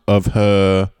clip of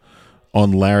her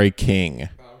on Larry King,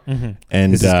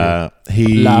 and This is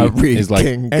he Larry is like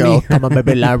King, any- girl. Come on,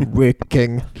 baby, Larry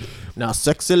King. Now,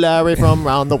 sexy Larry from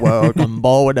around the world. Come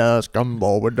bowl with us, come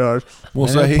bowl with us. Well,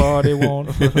 so he, party won't.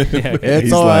 Yeah. It's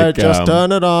He's alright, like, just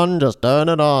turn it on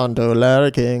to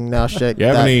Larry King. Now shake you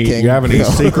have that any King. you have any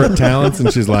secret talents?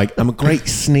 And she's like, I'm a great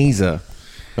sneezer.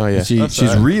 Oh, yeah. She's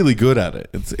right. really good at it.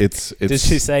 It's Did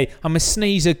she say, I'm a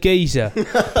sneezer geezer?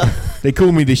 they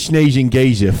call me the sneezing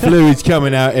geezer. Fluids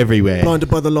coming out everywhere. Blinded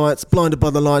by the lights.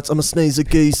 I'm a sneezer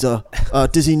geezer.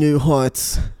 Dizzy New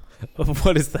Heights.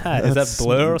 What is that? Is that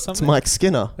Blur or It's something? Mike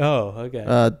Skinner. Oh, okay.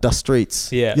 The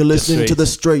Streets. Yeah, You're The listening to the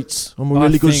Streets. I'm a really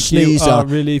I good think you sneezer. are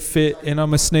really fit, and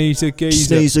I'm a sneezer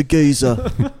geezer. Sneezer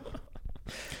geezer.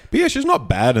 But yeah, she's not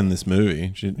bad in this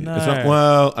movie. It's No. not,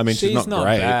 well, I mean, She's she's not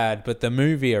great. bad, but the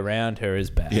movie around her is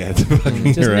bad. Yeah, it's fucking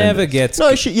It just horrendous. never gets.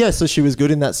 No, so she was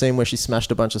good in that scene where she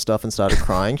smashed a bunch of stuff and started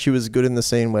crying. She was good in the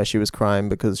scene where she was crying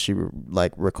because she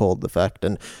like recalled the fact,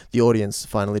 and the audience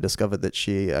finally discovered that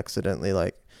she accidentally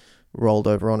like rolled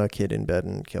over on her kid in bed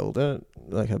and killed it,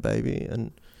 like her baby.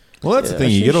 And Well, that's Yeah, the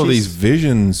thing. You she- get all these she's-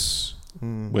 visions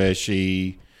mm, where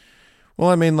she. Well,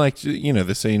 I mean, like, you know,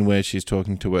 the scene where she's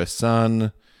talking to her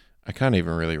son. I can't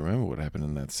even really remember what happened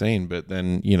in that scene, but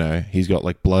then, you know, he's got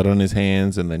like blood on his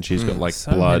hands, and then she's got like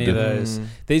So blood. many of those.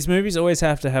 These movies always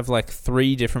have to have like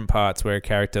 3 different parts where a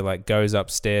character like goes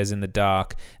upstairs in the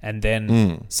dark, and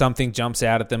then something jumps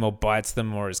out at them or bites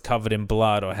them or is covered in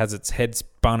blood or has its head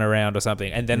spun around or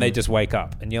something, and then they just wake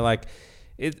up, and you're like,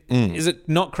 is it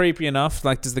not creepy enough?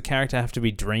 Like, does the character have to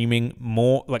be dreaming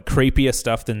more, like creepier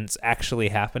stuff than's actually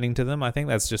happening to them? I think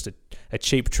that's just a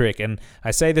cheap trick. And I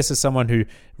say this as someone who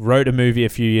wrote a movie a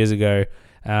few years ago,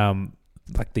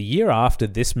 like the year after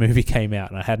this movie came out,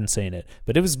 and I hadn't seen it,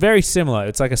 but it was very similar.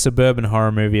 It's like a suburban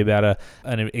horror movie about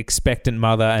an expectant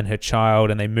mother and her child,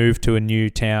 and they move to a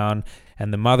new town.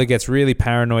 And the mother gets really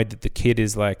paranoid that the kid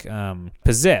is like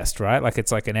possessed, right? Like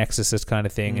it's like an exorcist kind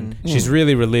of thing. And she's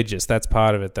really religious. That's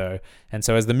part of it though. And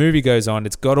so as the movie goes on,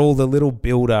 it's got all the little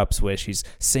build-ups where she's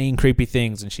seeing creepy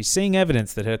things and she's seeing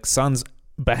evidence that her son's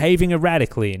behaving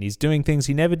erratically and he's doing things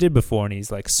he never did before, and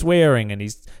he's like swearing and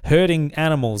he's hurting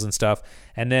animals and stuff.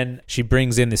 And then she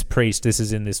brings in this priest. This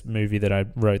is in this movie that I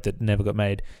wrote that never got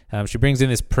made. She brings in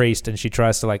this priest and she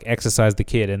tries to like exorcise the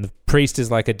kid, and the priest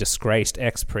is like a disgraced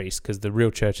ex-priest because the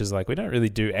real church is like, we don't really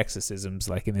do exorcisms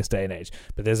like in this day and age.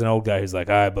 But there's an old guy who's like,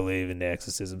 I believe in the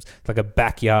exorcisms. It's like a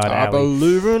backyard I alley.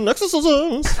 believe in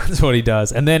exorcisms. That's what he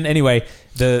does. And then anyway,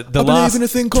 the believe last in a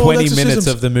thing called 20 minutes exorcisms.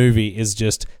 of the movie is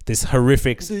just this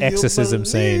horrific exorcism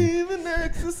scene. Believe in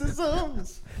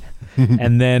exorcisms.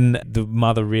 And then the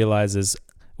mother realizes,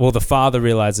 well, the father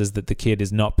realizes that the kid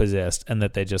is not possessed and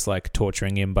that they're just like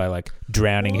torturing him by like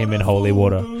drowning him in holy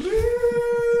water.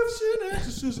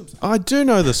 I do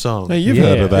know the song. No, you've Yeah.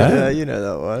 heard of that. Yeah, you know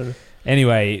that one.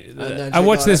 Anyway, then I she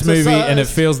watched got this movie and it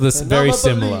exercised, feels this and very I'm a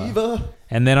similar. believer.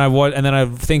 And then I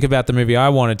think about the movie I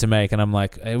wanted to make, and I'm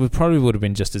like, probably would have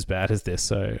been just as bad as this.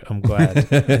 So I'm glad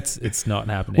it's not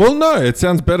happening. Well, no, it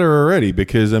sounds better already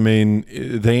because, I mean,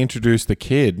 they introduced the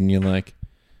kid and you're like,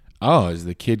 is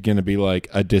the kid going to be like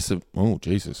a oh,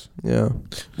 Jesus. Yeah.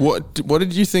 What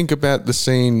did you think about the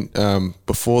scene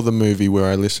before the movie where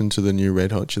I listened to the new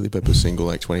Red Hot Chili Peppers single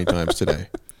like 20 times today?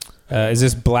 Is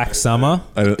this Black Summer?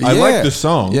 I Yeah. like the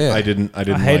song. Yeah. I didn't I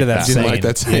hated that You scene. didn't like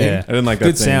that scene? Yeah. I didn't like that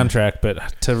Good scene. soundtrack,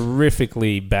 but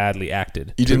terrifically badly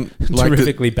acted. You didn't like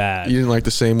terrifically bad. You didn't like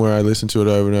the scene where I listened to it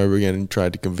over and over again and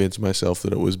tried to convince myself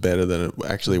that it was better than it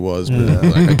actually was. But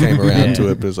like, I came around to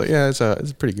it, but it was like, yeah,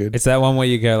 it's pretty good. It's that one where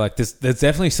you go like, "There's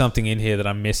definitely something in here that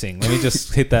I'm missing. Let me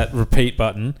just hit that repeat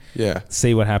button, Yeah.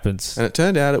 see what happens." And it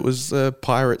turned out it was a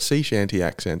pirate sea shanty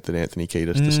accent that Anthony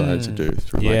Kiedis decided to do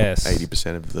through Yes. like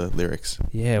 80% of the lyrics.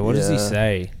 Yeah, what does he Yeah.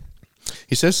 say?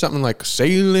 He says something like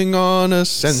sailing on a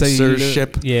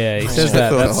censorship. Yeah, he says I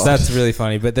that. thought, That's really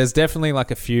funny. But there's definitely like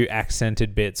a few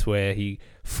accented bits where he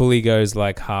fully goes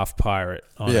like half pirate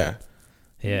on Yeah. it.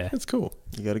 Yeah. That's cool.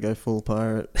 You got to go full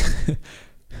pirate.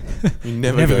 You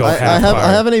never, Never go. go I half pirate.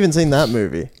 haven't even seen that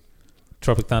movie.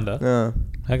 Tropic Thunder. No.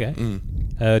 Okay.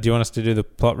 Mm. Do you want us to do the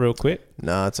plot real quick?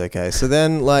 No, it's okay. So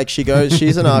then, like, she goes.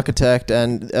 She's an architect,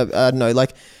 and I don't know,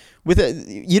 like, with it,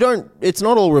 you don't. It's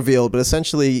not all revealed, but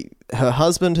essentially, her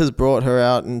husband has brought her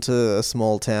out into a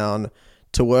small town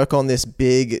to work on this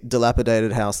big,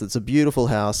 dilapidated house. That's a beautiful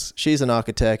house. She's an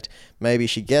architect. Maybe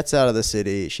she gets out of the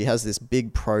city. She has this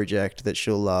big project that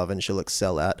she'll love and she'll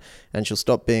excel at, and she'll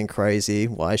stop being crazy.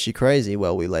 Why is she crazy?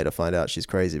 Well, we later find out she's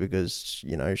crazy because,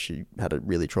 you know, she had a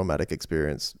really traumatic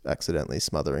experience accidentally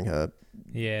smothering her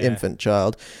Yeah. infant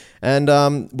child. And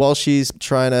while she's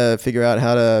trying to figure out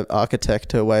how to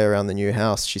architect her way around the new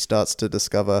house, she starts to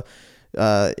discover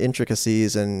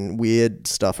intricacies and weird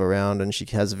stuff around, and she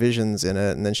has visions in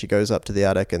it. And then she goes up to the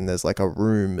attic, and there's like a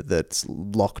room that's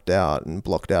locked out and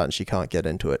blocked out, and she can't get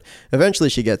into it. Eventually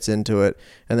she gets into it,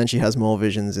 and then she has more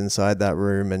visions inside that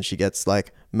room, and she gets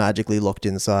like magically locked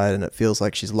inside, and it feels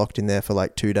like she's locked in there for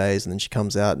like 2 days, and then she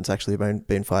comes out and it's actually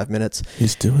been 5 minutes.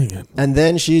 He's doing it. And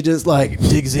then she just like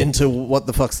digs into what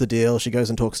the fuck's the deal. She goes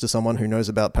and talks to someone who knows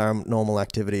about paranormal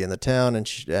activity in the town,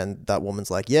 and that woman's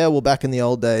like, yeah, well, back in the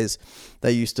old days,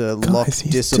 they used to lock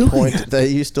They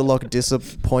used to lock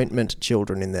disappointment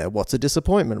children in there. What's a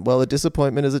disappointment? Well, a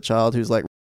disappointment is a child who's like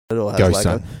or has Go, like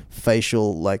son. a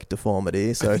facial like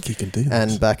deformity. So I think you can do this.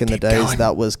 and back in the days, going.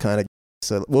 that was kind of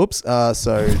so. Whoops.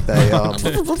 So they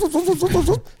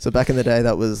so back in the day,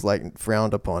 that was like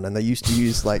frowned upon, and they used to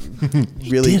use like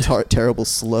really terrible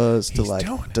slurs to He's doing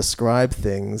like it. describe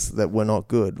things that were not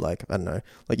good. Like, I don't know,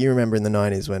 like you remember in the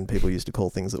 90s when people used to call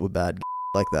things that were bad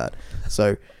like that.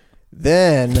 So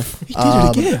then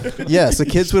yeah, so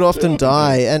kids would often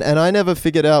die, and I never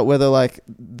figured out whether like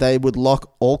they would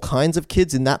lock all kinds of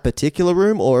kids in that particular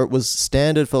room, or it was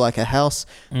standard for like a house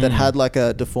that had like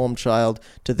a deformed child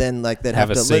to then like they'd Have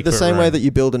have a to like, the secret same way room. that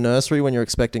you build a nursery when you're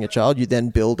expecting a child, you then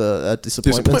build a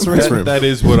disappointments room. That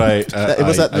is what I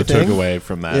Was that the I took thing? away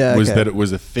from that. Yeah, was okay. that it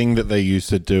was a thing that they used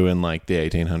to do in like the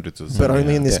 1800s or something. But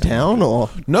only in this town, or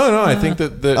No, I think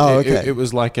that Oh, okay. it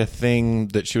was like a thing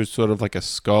that she was sort of like a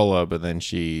scholar, but then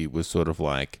she was sort of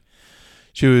like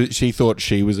she thought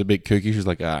she was a bit kooky. She was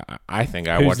like, I think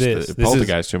I Who's watched this? the This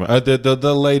Poltergeist too much.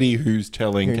 The lady who's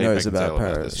telling Who Kate knows Beckinsale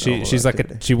about this. Paris? She's like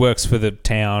activity. she works for the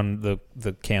town,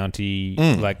 the county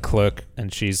like clerk,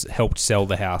 and she's helped sell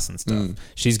the house and stuff.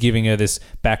 She's giving her this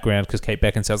background because Kate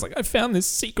Beckinsale's like, I found this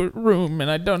secret room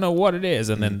and I don't know what it is,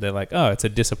 and then they're like, oh, it's a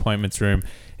disappointments room.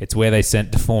 It's where they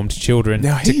sent deformed children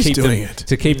Now to he's keep doing them it.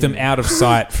 to keep them out of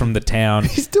sight from the town.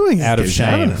 He's doing it. out of He's shame.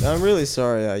 having it. I'm really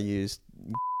sorry I used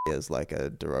as like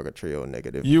a derogatory or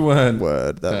negative You weren't.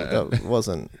 word. That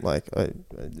wasn't like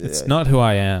It's not who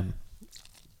I am.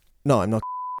 No, I'm not.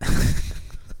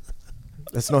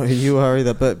 That's not who you are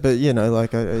either. But you know,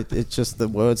 like it's just the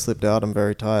word slipped out. I'm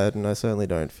very tired, and I certainly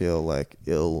don't feel like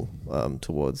ill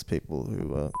towards people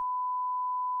who.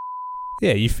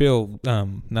 Yeah, you feel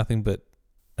nothing but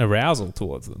arousal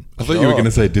towards them. I thought you were going to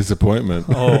say disappointment.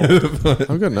 Oh,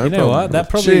 I've got no you know problem. what? That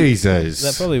probably Jesus.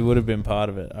 that probably would have been part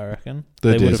of it. I reckon The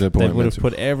they would have disappointments.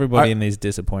 put everybody in these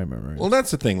disappointment rooms. Well,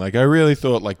 that's the thing. Like, I really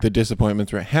thought, like, the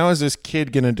disappointments were, how is this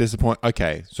kid going to disappoint?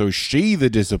 Okay, so is she the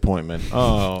disappointment?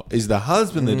 Oh, is the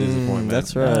husband the disappointment?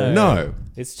 That's right. No.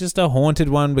 It's just a haunted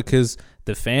one because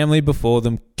the family before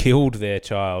them killed their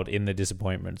child in the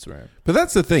disappointments room. But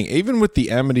that's the thing. Even with the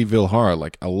Amityville Horror,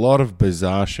 like, a lot of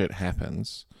bizarre shit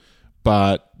happens.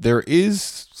 But there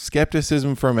is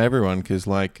skepticism from everyone because,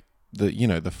 like,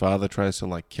 the father tries to,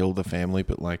 like, kill the family,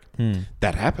 but, like,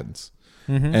 that happens.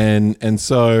 Mm-hmm. And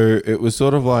so it was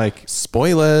sort of like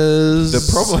Spoilers.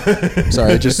 the problem.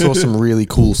 Sorry, I just saw some really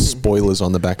cool spoilers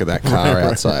on the back of that car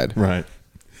outside. Right.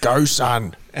 Go,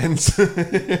 son. And so,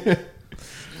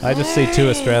 I just see 2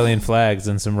 Australian flags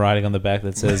and some writing on the back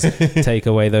that says "Take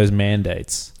away those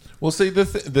mandates." Well, see the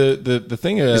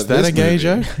thing Is that a gay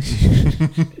joke?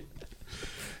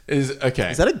 Is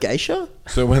okay. Is that a geisha?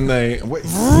 So when they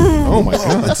oh my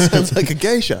god, That sounds like a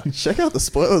geisha. Check out the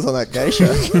spoilers on that geisha.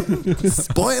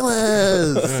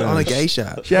 Spoilers on a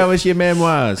geisha. show us your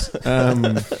memoirs.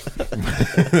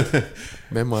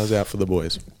 Memoirs out for the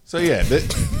boys. So yeah,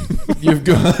 you've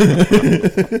got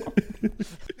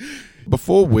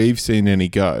before we've seen any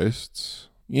ghosts,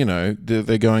 you know,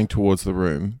 they're going towards the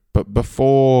room, but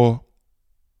before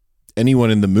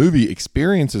anyone in the movie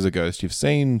experiences a ghost, you've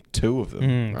seen 2 of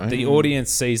them, right? The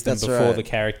audience sees them That's before right. the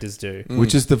characters do.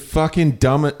 Which is the fucking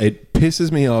dumbest. It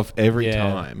pisses me off every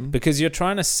time. Because you're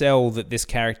trying to sell that this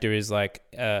character is like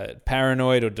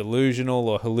paranoid or delusional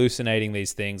or hallucinating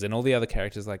these things, and all the other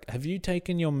characters are like, have you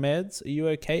taken your meds? Are you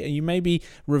okay? Are you maybe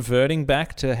reverting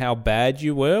back to how bad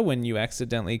you were when you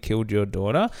accidentally killed your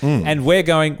daughter? And we're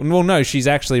going, well, no, she's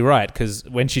actually right, because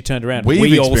when she turned around, We've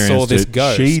we all saw experienced this it.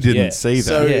 ghost. She didn't see that.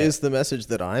 So Yeah. is the message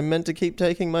that I'm meant to keep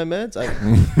taking my meds?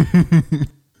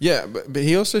 Yeah, but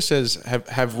he also says,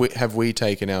 "Have we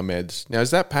taken our meds?" Now, is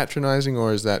that patronizing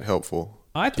or is that helpful?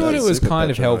 I thought Yeah, it was super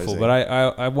kind of helpful, patronising.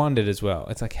 but I wondered as well.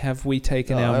 It's like, have we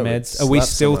taken Oh, I our would meds? Are we slap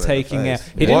still someone in the taking our... face.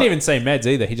 He didn't What? even say meds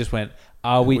either. He just went,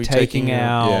 are we taking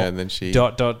our... Yeah, and then she...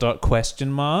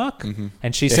 question mark?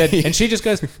 And she said... And she just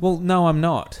goes, well, no, I'm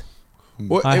not.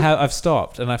 What, I've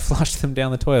stopped, and I flushed them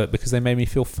down the toilet because they made me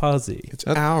feel fuzzy. it's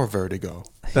our vertigo.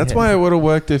 That's why it would have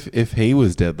worked if he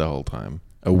was dead the whole time.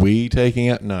 Are we taking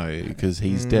it? No, because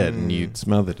he's dead and you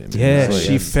smothered him. Yeah, So,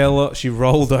 she fell... She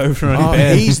rolled over in Oh,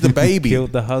 bed. he's the baby.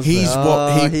 Killed the husband. He's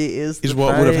what he is is the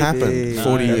what would have baby. happened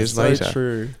 40 That's years so later.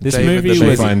 true. This David movie the She baby.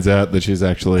 was... finds out that she's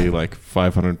actually like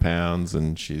 500 pounds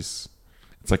and she's...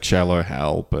 It's like Shallow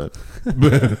Hal, but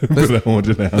a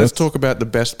haunted house. Let's talk about the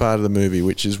best part of the movie,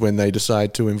 which is when they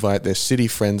decide to invite their city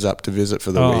friends up to visit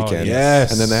for the Oh, weekend.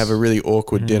 yes. And then they have a really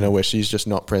awkward dinner where she's just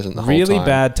not present the whole Really time.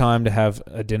 bad time to have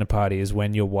a dinner party is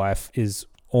when your wife is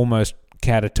almost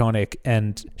catatonic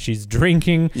and she's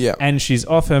drinking Yeah. and she's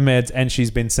off her meds and she's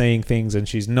been seeing things and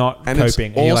she's not And coping. it's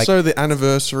And you're like, also the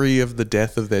anniversary of the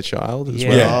death of their child as Yeah.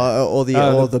 well. Yeah. Or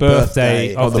the the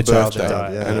birthday of the the child birthday. that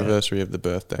died. Yeah. Anniversary of the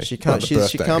birthday. She Not comes. the She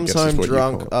birthday, I comes guess is home what you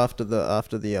drunk call it.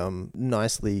 after the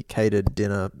nicely catered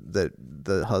dinner that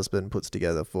the husband puts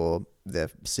together for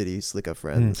their city slicker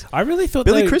friends. I really thought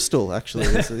Billy they, Crystal, actually.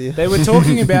 they were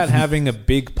talking about having a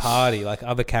big party, like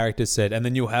other characters said, and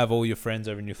then you'll have all your friends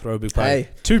over and you throw a big party. Hey.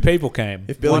 2 people came.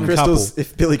 If Billy one Crystal's couple.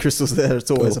 if Billy Crystal's there,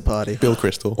 it's always a party. Bill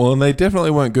Crystal. Well, and they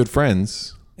definitely weren't good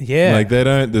friends. Yeah. Like they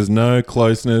don't. There's no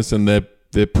closeness, and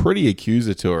they're pretty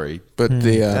accusatory. But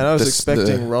the And I was the-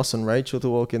 expecting Ross and Rachel to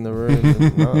walk in the room.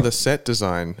 And, no. the set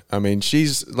design. I mean,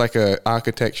 she's like a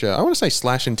architecture. I want to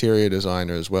say / interior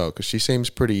designer as well, because she seems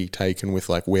pretty taken with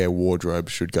like where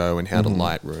wardrobes should go and how to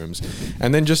light rooms.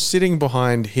 And then just sitting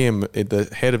behind him at the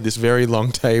head of this very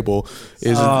long table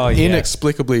is Oh, yeah.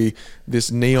 inexplicably this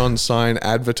neon sign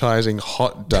advertising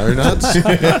hot donuts,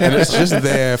 and it's just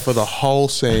there for the whole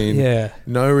scene. Yeah.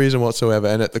 No reason whatsoever.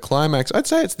 And at the climax, I'd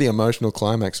say it's the emotional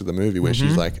climax of the movie where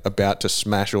she's like about to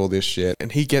smash all this shit.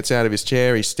 And he gets out of his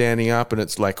chair, he's standing up, and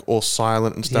it's like all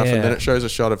silent and stuff. Yeah. And then it shows a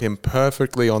shot of him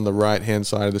perfectly on the right hand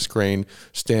side of the screen,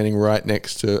 standing right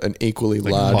next to an equally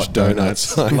large hot donut donuts.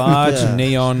 sign. Large Yeah.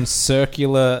 neon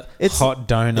circular It's- hot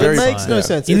donut. it makes sign. no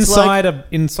sense. It's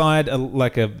Inside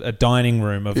a dining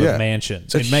room of Yeah. a mansion.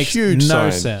 It's a It makes huge no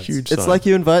sign, sense. huge It's sign. like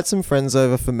you invite some friends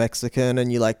over for Mexican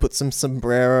and you like put some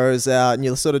sombreros out and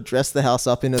you sort of dress the house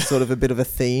up in a sort of a bit of a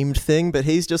themed thing. But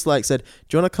he's just like said,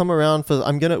 do you want to come around for,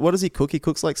 what does he cook? He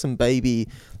cooks like some baby,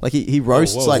 like he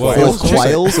roasts whoa, like whoa. four Whoa.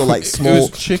 quails or like small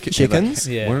chickens.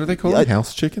 Yeah. What are they called? Yeah,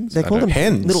 House chickens? They I call don't them know.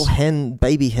 Hens. little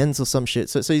baby hens or some shit.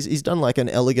 So he's done like an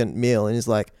elegant meal and he's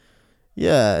like,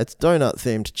 yeah, it's donut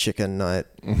themed chicken night.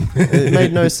 It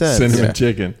made no sense. Cinnamon Yeah.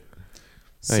 chicken.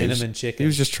 Cinnamon chicken. He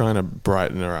was just trying to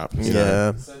brighten her up. You Yeah.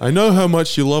 know? I know how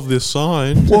much you love this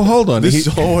sign. Well, hold on. This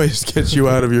always gets you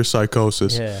out of your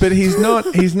psychosis. yeah. But he's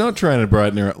not trying to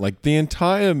brighten her up. Like the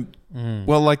entire,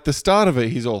 well, like the start of it,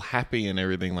 he's all happy and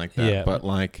everything like that. Yeah. But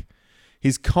like,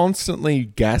 he's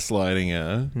constantly gaslighting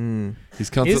her. He's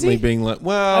constantly he? being like,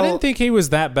 well, I didn't think he was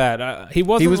that bad. He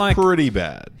wasn't he was like pretty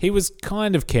bad. he was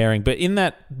kind of caring, but in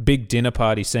that big dinner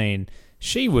party scene,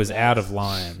 she was out of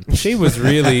line. She was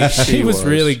really she was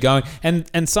really going,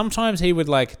 and sometimes he would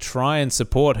like try and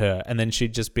support her, and then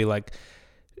she'd just be like,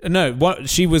 No, what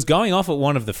she was going off at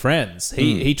one of the friends.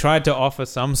 He tried to offer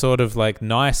some sort of like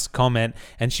nice comment,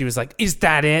 and she was like, "Is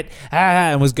that it?"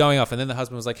 And was going off. And then the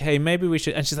husband was like, "Hey, maybe we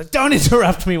should." And she's like, "Don't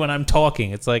interrupt me when I'm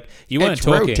talking." It's like you weren't It's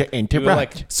rude talking. to You were interrupt.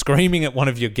 like screaming at one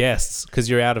of your guests because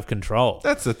you're out of control.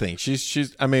 That's the thing.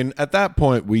 She's. I mean, at that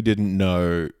point, we didn't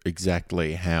know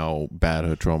exactly how bad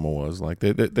her trauma was. Like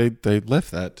they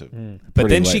left that to. But pretty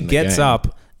then late she in the gets game.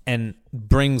 up and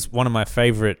brings one of my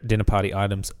favorite dinner party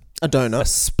items, A a donut.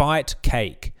 spite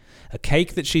cake. A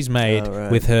cake that she's made Oh,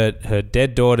 right. with her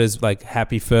dead daughter's like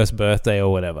happy first birthday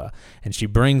or whatever. And she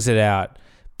brings it out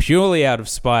purely out of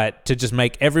spite to just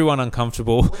make everyone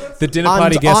uncomfortable. The dinner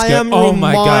party And guests I go, am "Oh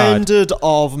my God." reminded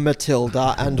of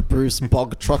Matilda and Bruce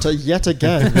Bogtrotter yet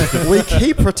again. We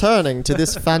keep returning to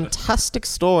this fantastic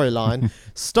storyline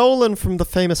stolen from the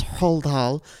famous Roald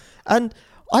Dahl. And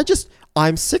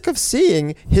I'm sick of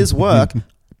seeing his work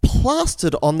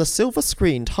plastered on the silver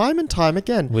screen time and time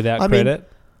again. Without I mean, credit.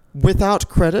 without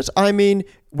credit. I mean,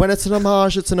 when it's an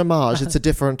homage, it's an homage. It's a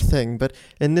different thing. But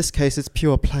in this case, it's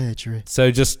pure plagiarism.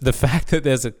 So just the fact that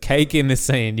there's a cake in this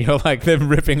scene, you're like them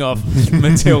ripping off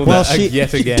Matilda Well, she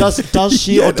yet again. does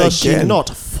she or Yet does she again. not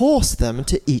force them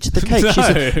to eat the cake? No. She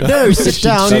said, "No, sit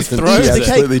down, She eat throws the it. cake.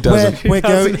 Absolutely doesn't. We're She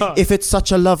does going. not. If it's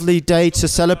such a lovely day to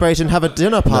celebrate and have a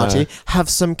dinner party, have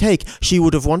some cake. She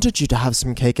would have wanted you to have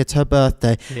some cake. It's her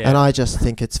birthday, Yeah. and I just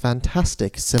think it's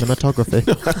fantastic cinematography."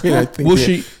 I mean, I think Well,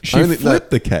 the she only-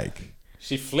 flipped the cake.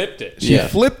 She flipped it. She Yeah.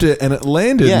 flipped it and it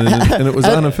landed Yeah, and it was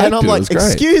unaffected. And I'm it like, was great.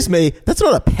 "Excuse me, that's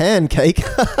not a pancake.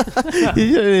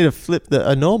 You don't need to flip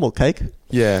a normal cake."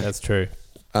 Yeah, That's true.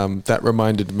 that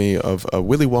reminded me of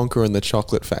Willy Wonka and the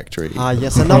Chocolate Factory. Ah,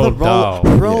 yes, another Roald Dahl.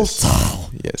 Roald Yes. Dahl.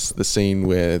 Yes, the scene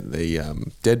where the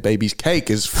dead baby's cake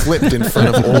is flipped in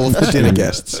front of all of the dinner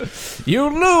guests. You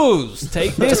lose.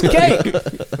 Take this cake.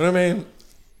 But I mean,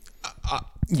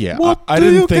 yeah, What I do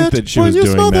didn't you think get that she when was you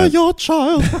doing smother that. your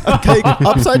child? A cake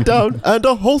upside down and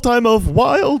a whole time of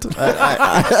wild.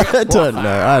 I don't know.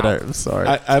 I'm sorry.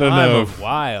 I don't I'm know. a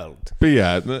wild. But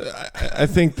yeah, I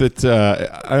think that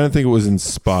I don't think it was in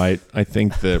spite. I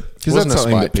think that because It wasn't that's a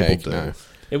something that spite people cake, do. no.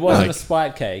 It wasn't Like- a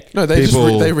spite cake. No, they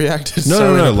People- they reacted No,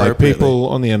 so no, like inappropriately. people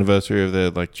on the anniversary of their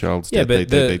like child's Yeah, death. but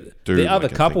they do the other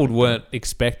like a couple thing. weren't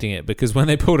expecting it because when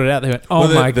they pulled it out, they went, "Oh Well,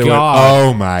 they- my they went, God."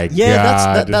 oh my Yeah,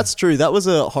 god! that's true. That was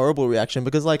a horrible reaction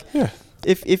because, like, Yeah.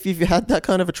 if you've had that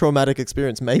kind of a traumatic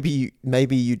experience,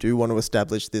 maybe you do want to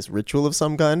establish this ritual of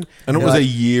some kind. and it You're was a like-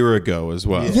 year ago as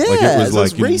well. Yeah, like it was so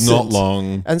it's like not recent.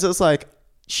 long. And so it's like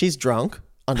she's drunk,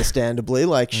 understandably.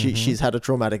 Like Mm-hmm. she's had a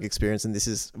traumatic experience, and this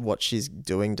is what she's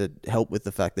doing to help with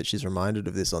the fact that she's reminded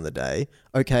of this on the day.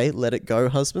 Okay, let it go,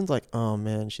 husband. Like, oh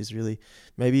man, she's really.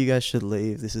 Maybe you guys should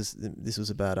leave. This was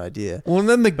a bad idea. Well, and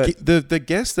then But- the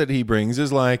guest that he brings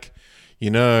is like,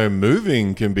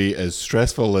 moving can be as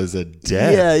stressful as a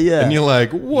death. Yeah, yeah. And you're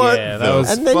like, what? Yeah, that the was-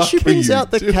 And then she fuck are brings you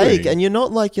out the doing? cake, and you're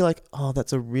like, oh,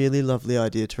 that's a really lovely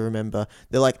idea to remember.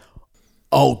 They're like,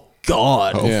 oh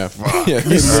God, Yeah, yeah.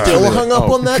 you still hung up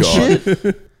on that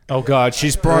shit? Oh God,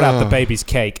 she's brought out the baby's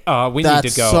cake. We need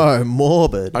That's to go. so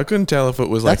morbid. I couldn't tell if it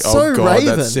was like, That's oh so God,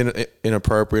 Raven. that's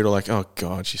inappropriate, or like, oh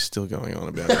God, she's still going on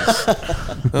about this.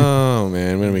 Oh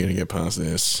man, when are we gonna get past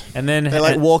this? And then They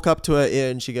like walk up to her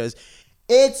ear, and she goes,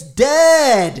 "It's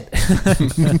dead."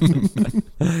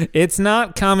 it's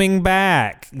not coming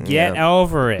back. Get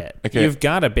over it. Okay. You've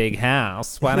got a big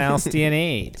house. What else do you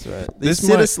need? These This might-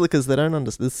 city slickers, they don't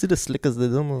understand. The city slickers, they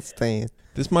don't understand.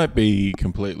 This might be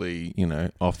completely,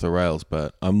 off the rails,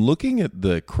 but I'm looking at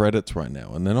the credits right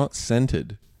now, and they're not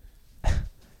centered.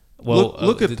 Well,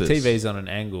 Look at the this. TV's on an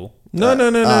angle. No. I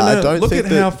don't Look think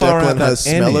at how that far Declan out that has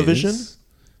N smell-o-vision. is,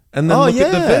 and then Oh, look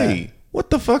at yeah. the V. What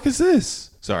the fuck is this?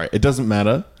 Sorry, it doesn't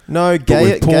matter. No, we've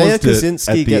Gaia paused it Kaczynski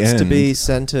at the gets to be end.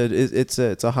 centered. It's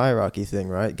a hierarchy thing,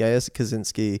 right? Gaia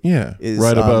Kaczynski Yeah, is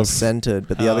right above, centered,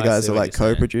 but the Oh, other I guys see are what like you're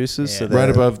saying. co-producers. Yeah. So right they're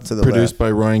above, to the produced left.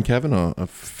 by Ryan Kavanaugh, a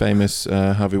famous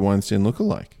Harvey Weinstein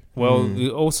lookalike. Well,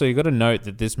 also you got to note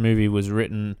that this movie was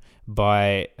written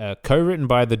by co-written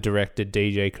by the director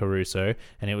DJ Caruso,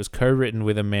 and it was co-written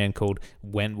with a man called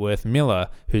Wentworth Miller,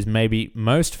 who's maybe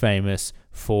most famous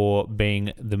for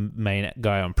being the main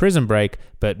guy on Prison Break.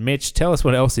 But Mitch, tell us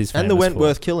what else he's famous And the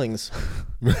Wentworth for. killings.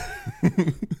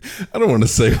 I don't want to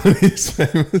say what he's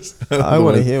famous. I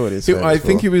want to hear what he's famous I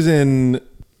think for. he was in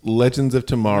Legends of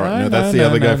Tomorrow. No, that's the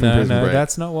other guy from Prison Break.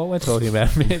 That's not what we're talking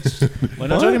about, Mitch. We're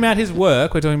not talking about his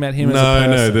work. We're talking about him as a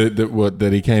No, person.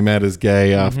 that he came out as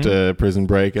gay after Prison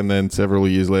Break, and then several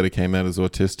years later came out as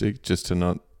autistic, just to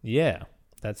not. Yeah,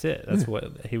 that's it. That's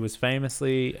what he was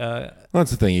famously. Well,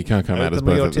 that's the thing. You can't come out as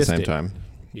Openly both at the same autistic. time.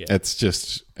 Yeah.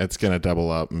 It's going to double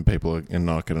up, and people are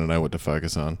not going to know what to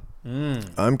focus on.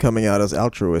 I'm coming out as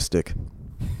altruistic.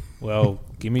 Well,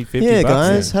 give me 50 Yeah, bucks.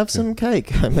 guys, then. have some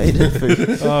cake. I made it for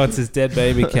you. Oh, it's his dead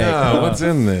baby cake. Oh, what's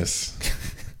in this?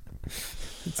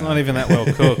 It's not even that well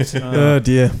cooked. Oh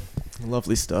dear.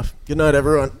 Lovely stuff. Good night,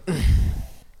 everyone.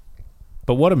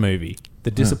 But what a movie.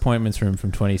 The Disappointments Room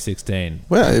from 2016.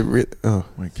 Well,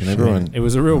 Wait, can everyone? It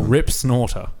was a real rip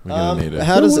snorter. We're gonna need it.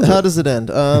 How does it end?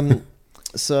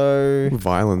 So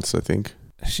violence, I think.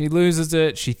 She loses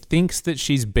it. She thinks that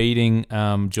she's beating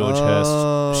George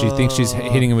Hurst. She thinks she's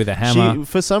hitting him with a hammer.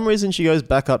 for some reason she goes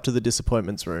back up to the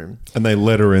Disappointments Room. And they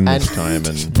let her in this And- time,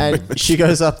 and And she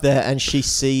goes up there and she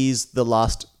sees the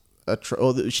last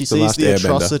she sees last the airbender.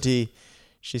 atrocity.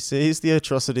 She sees the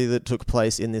atrocity that took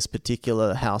place in this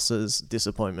particular house's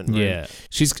disappointment room. Yeah.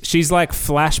 She's like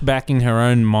flashbacking her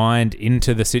own mind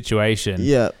into the situation.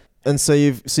 Yeah. And so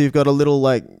you've got a little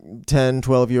like 10,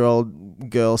 12-year-old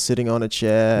girl sitting on a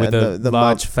chair With and a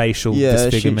large facial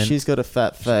disfigurement. she's got a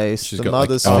fat face. She's the got, like,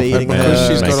 mother's oh, feeding fat her. Because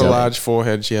she's got a makeup. large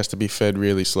forehead, she has to be fed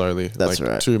really slowly. That's like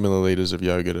right. 2 milliliters of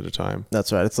yogurt at a time.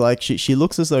 That's right. It's like she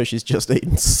looks as though she's just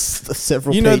eaten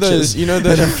several You know peaches. those. You know And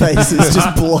her those. face is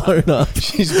just blown up.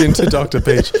 She's been to Dr.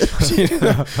 Peach.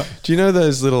 Do you know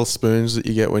those little spoons that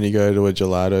you get when you go to a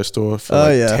gelato store for Oh,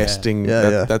 like yeah. testing? Yeah,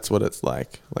 yeah. That's what it's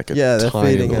like. Like a Yeah, they're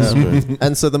tiny feeding little her. spoon.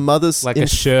 And so the mother's like a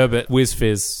sherbet whiz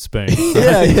fizz spoon.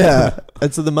 yeah.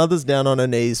 And so the mother's down on her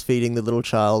knees feeding the little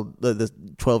child, the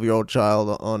 12-year-old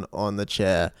child on the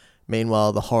chair.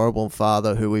 Meanwhile, the horrible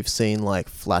father, who we've seen like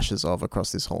flashes of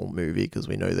across this whole movie, because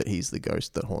we know that he's the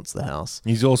ghost that haunts the house.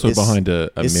 he's also Is- behind a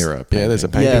is- mirror. Yeah, there's a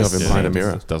painting. painting Yes. of him behind a It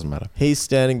mirror. doesn't matter. He's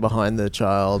standing behind the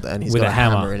child, and he's With got a a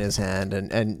hammer. hammer in his hand,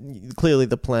 and clearly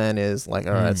the plan is like,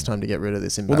 all right, it's time to get rid of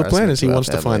this Well, embarrassment. the plan is he our wants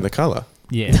to family. find the color.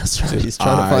 Yeah. That's right. He's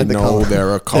trying to find the know color. there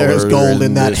are colors. There is gold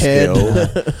in that this head.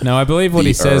 hill. No, I believe what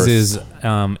The he says earth. is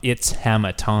it's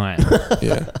hammer time.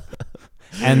 Yeah.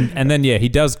 and then he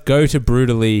does go to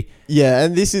brutally. Yeah,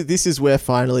 and this is where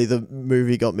finally the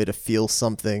movie got me to feel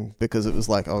something, because it was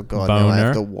like, oh god, now I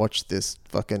have Boner. to watch this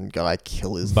fucking guy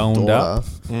kill his Boned daughter. up.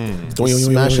 He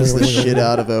smashes the shit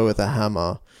out of her with a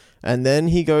hammer. And then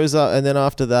he goes up, and then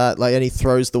after that, like, and he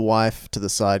throws the wife to the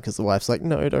side, because the wife's like,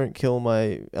 no, don't kill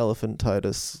my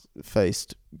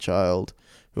elephantitis-faced child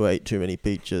who ate too many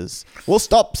peaches. Well,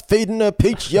 stop feeding her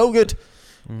peach yogurt.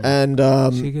 And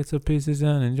She gets her pieces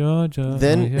down in Georgia.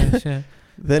 Then-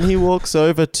 then he walks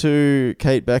over to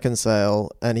Kate Beckinsale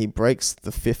and he breaks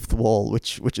the fifth wall,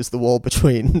 which is the wall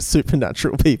between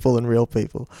supernatural people and real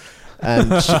people.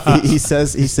 And he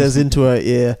says into her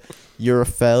ear, "You're a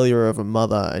failure of a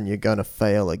mother, and you're gonna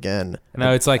fail again."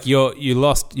 No, it's like you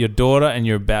lost your daughter and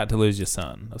you're about to lose your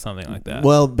son, or something like that.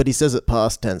 Well, but he says it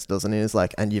past tense, doesn't he? It's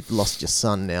like, "And you've lost your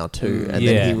son now too." And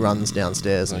Yeah. then he runs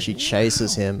downstairs and she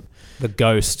chases him. The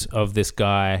ghost of this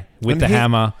guy with And the he-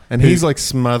 hammer. And he's like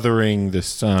smothering the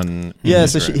son. in Yeah,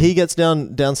 his so room. he gets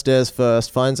downstairs first,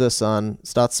 finds her son,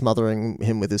 starts smothering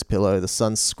him with his pillow. The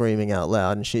son's screaming out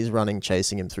loud, and she's running,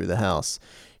 chasing him through the house.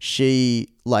 She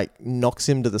like knocks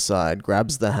him to the side,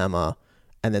 grabs the hammer,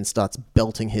 and then starts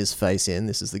belting his face in.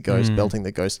 This is the ghost belting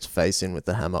the ghost's face in with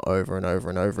the hammer over and over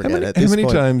and over again. At How this many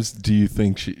point, times do you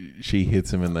think she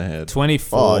hits him in the head?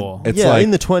 24. Oh, It's yeah, like-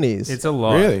 in the 20s. It's a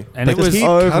lot. Really? And it because was keep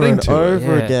over cutting and to it.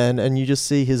 over Yeah. again, and you just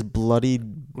see his bloody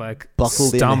like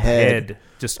buckled in stump head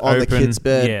just on the open. kid's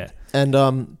bed. Yeah.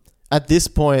 And at this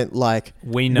point, like,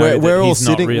 We know we're that all he's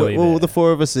not sitting. really well, there. the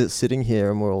four of us are sitting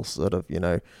here, and we're all sort of,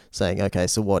 saying, okay,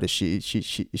 so what is she?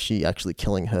 Is she actually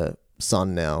killing her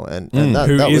son now? And that,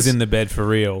 Who that is was, in the bed for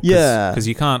real. Yeah. Because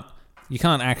you can't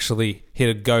actually hit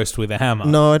a ghost with a hammer.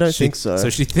 No, I don't think so. So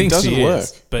she thinks doesn't she work.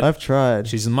 is. But I've tried.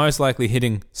 she's most likely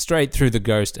hitting straight through the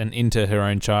ghost and into her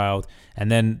own child. And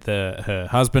then her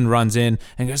husband runs in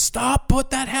and goes, "Stop, put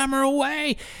that hammer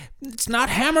away. It's not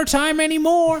hammer time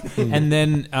anymore." And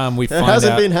then we It find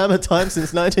hasn't out... been hammer time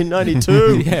since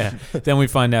 1992. Yeah. Then we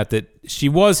find out that she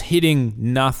was hitting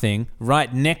nothing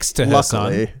right next to her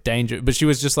Luckily. son. Danger. But she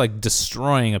was just like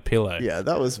destroying a pillow. Yeah,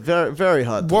 that was very, very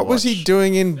hard to What was watch. he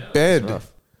doing in bed?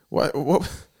 rough. What?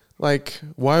 Like,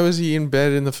 why was he in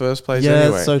bed in the first place Yeah,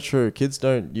 anyway? it's so true. Kids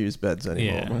don't use beds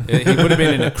anymore. Yeah. He would have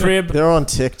been in a crib They're on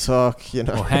TikTok,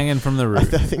 or hanging from the I roof.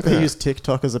 think they use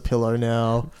TikTok as a pillow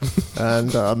now,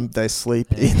 and they sleep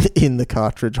in the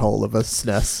cartridge hole of a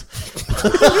SNES.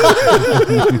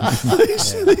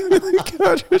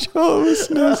 Cartridge hole was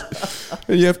SNES.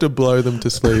 And you have to blow them to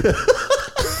sleep.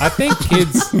 I think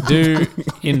kids do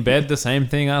in bed the same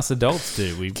thing us adults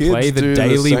do. We Kids play the do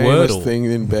daily the samest Wordle. thing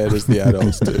in bed as the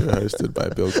adults do, hosted by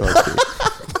Bill Cosby.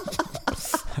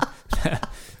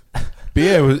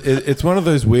 But yeah, it's one of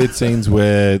those weird scenes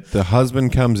where the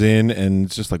husband comes in and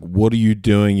it's just like, "What are you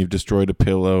doing? You've destroyed a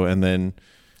pillow." And then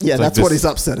Yeah, it's like that's what this- he's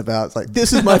upset about. It's like,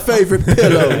 this is my favorite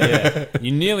pillow. Yeah.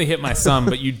 You nearly hit my son,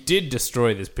 but you did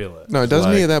destroy this pillow. No,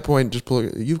 doesn't he Like- at that point just pull?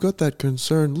 You've got that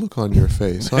concerned look on your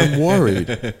face. I'm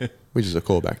worried. Which is a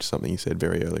callback to something he said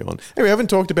very early on. Hey, we haven't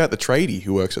talked about the tradie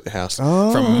who works at the house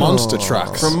from Monster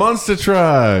Trucks. from Monster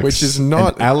Trucks, Which is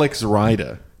not- and Alex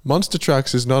Ryder. Monster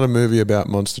Trucks is not a movie about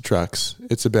monster trucks.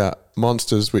 It's about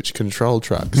monsters which control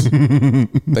trucks.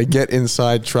 They get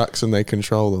inside trucks and they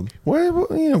control them. Why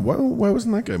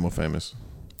wasn't that guy more famous?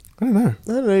 I don't know.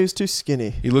 I don't know. He was too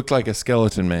skinny. He looked like a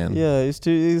skeleton man. Yeah,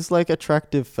 he's like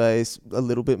attractive face, a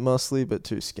little bit muscly, but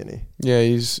too skinny, Yeah,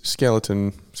 he's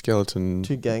skeleton,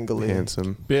 too gangly.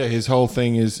 handsome. But yeah, his whole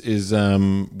thing is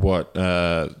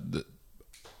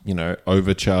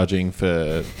overcharging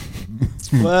for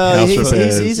Well, house he's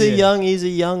repairs. a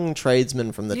young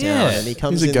tradesman from the Yeah. town, and he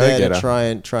comes He's a in there go-getter. to try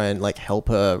and like help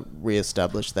her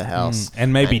reestablish the house.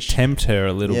 And maybe And she- tempt her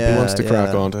a little Yeah. He bit. wants to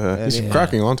crack yeah. onto her. And He's he-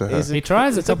 cracking onto her. He's He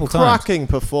tries a It's a couple times. cracking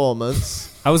performance.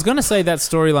 I was going to say that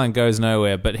storyline goes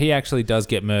nowhere, but he actually does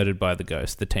get murdered by the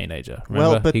ghost, the teenager. Remember?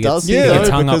 Well, but he does he he though? gets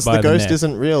hung Because up by the ghost neck.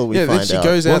 isn't real. We Yeah, then find she out.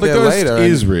 goes well, out the there ghost later.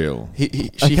 is and real. she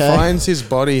Okay. finds his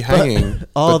body hanging.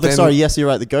 Oh, but then- sorry. Yes, you're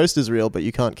right. The ghost is real, but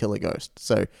you can't kill a ghost.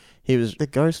 So the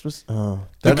ghost was. Oh.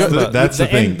 That's the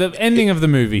thing. The ending of the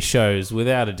movie shows,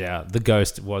 without a doubt, the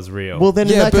ghost was real. Well, then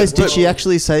in Yeah, that but- case, did but- she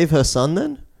actually save her son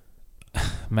then?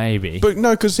 maybe. But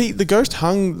no, because the ghost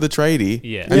hung the tradie.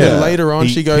 Yeah. And then later on,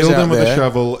 He she goes killed out him with there. a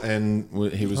shovel, and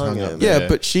he was hung Hung up. him. Yeah, there.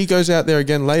 but she goes out there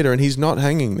again later, and he's not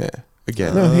hanging there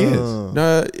again. no, he is.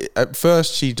 No, at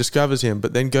first she discovers him,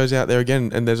 but then goes out there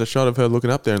again, and there's a shot of her looking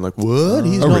up there and like, what?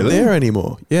 He's Oh, not really? there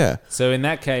anymore. Yeah, So in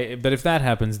that case, but if that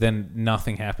happens, then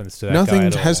nothing happens to that guy nothing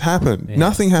at has all. happened. Yeah.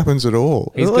 Nothing happens at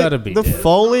all. He's Like, got to be the dead.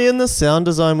 Foley and the sound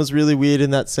design was really weird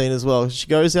in that scene as well. She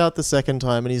goes out the second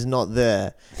time and he's not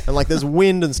there, and like there's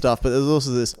wind and stuff, but there's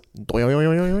also this. Yeah,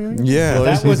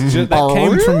 That was that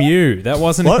came from you. That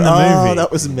wasn't What? in the movie. Oh,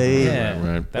 that was me.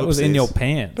 yeah, Right. that was in Oopsies. your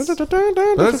pants. But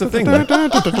that's the thing. Like,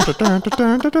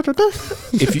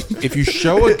 if you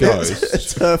show a ghost,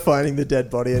 It's her finding the dead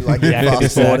body and like Yeah,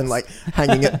 fast forward and that's- like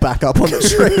hanging it back up on the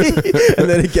tree, and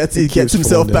then he gets keeps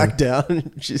himself falling back down.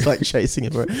 And she's like chasing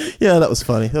him. Yeah, that was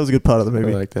funny. That was a good part of the I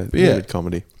movie. like that. Yeah. Weird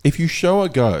comedy. if you show a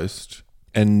ghost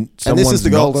and And someone's this is the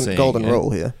not golden seeing it, rule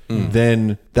here.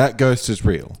 then that ghost is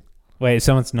real. Wait,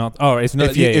 someone's not. Oh, it's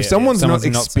not. If someone's not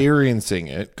saying- experiencing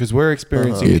it, because we're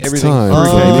experiencing It's everything time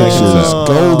through for David Nix's Fincher.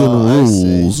 golden I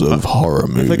see. rules of horror If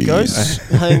movies. a ghost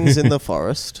hangs in the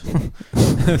forest,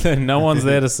 no one's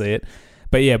there to see it.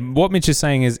 But yeah, what Mitch is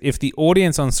saying is if the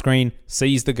audience on screen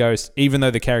sees the ghost, even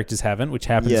though the characters haven't, which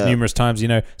happens Yeah. numerous times,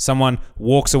 someone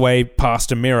walks away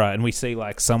past a mirror and we see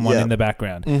like someone Yeah. in the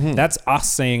background. That's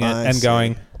us seeing it I and see.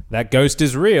 going, that ghost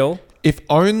is real. If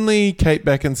only Kate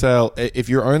Beckinsale, if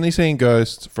you're only seeing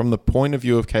ghosts from the point of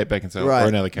view of Kate Beckinsale right? or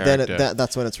another character,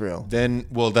 That's when it's real. then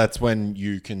that's when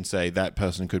you can say that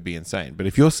person could be insane. But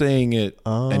if you're seeing it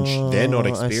and they're not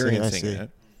I see, I experiencing see. it,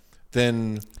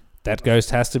 then That ghost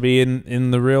has to be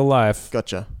in the real life.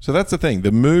 Gotcha. so that's the thing.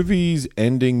 The movie's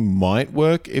ending might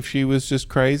work if she was just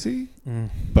crazy,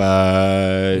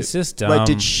 but It's just dumb. Wait,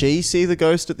 did she see the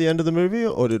ghost at the end of the movie,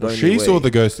 or did only she we? saw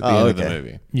the ghost at the Oh, end of the okay.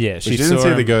 movie. Yeah, But she she didn't saw see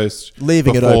him. the ghost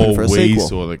Leaving it before open for a we sequel.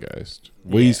 saw the ghost.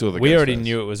 We saw the ghost. We already first.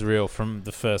 knew it was real from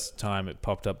the first time it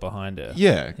popped up behind her.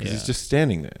 Yeah, because Yeah. he's just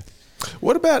standing there.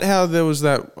 What about how there was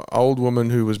that old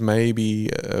woman who was maybe,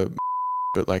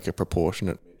 but like a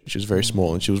proportionate? She was very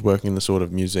small, and she was working in the sort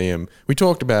of museum. We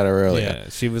talked about her earlier. Yeah,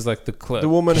 she was like the clerk. The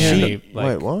woman who She,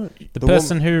 wait, what? The The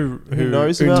person who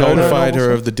knows Who about notified her her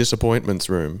also? of the disappointments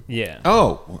room? Yeah.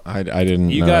 Oh, I didn't.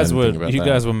 You know guys anything about that.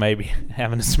 guys were maybe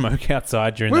having a smoke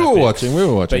outside during We that were bit. watching. We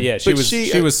were watching. But yeah, she But was she-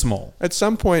 she was small. At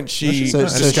some point, she So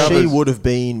discovers. she would have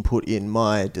been put in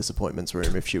my disappointments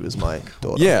room if she was my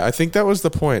daughter. Yeah, I think that was the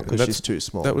point. because That's- she's too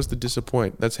small. That was the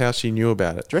disappoint. That's how she knew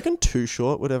about it. Do you reckon Too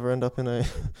Short would ever end up in a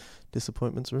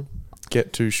disappointments room?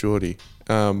 Get too shorty.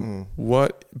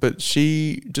 What? But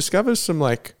she discovers some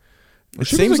like. It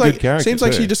She was seems a like good character seems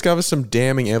like too. she discovers some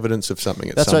damning evidence of something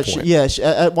at That's some right. point.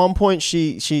 At one point,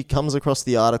 she comes across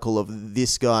the article of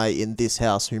this guy in this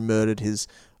house who murdered his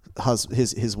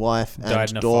wife Died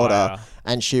and in a daughter, fire.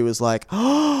 and she was like,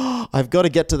 "Oh, I've got to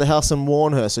get to the house and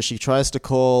warn her." So she tries to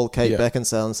call Kate Yeah.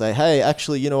 Beckinsale and say, "Hey,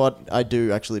 actually, you know what? I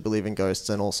do actually believe in ghosts,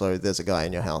 and also there's a guy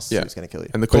in your house Yeah. who's going to kill you."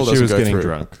 And the call But she doesn't was go getting through.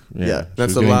 drunk. Yeah. She That's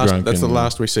was the getting last. drunk That's the and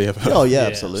last we see of her. Oh yeah, Yeah.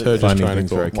 absolutely. Her just finding trying to things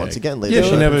call. very Once okay. again, leave Yeah, it she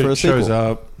open never for a shows sequel.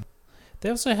 up. They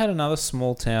also had another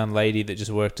small town lady that just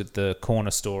worked at the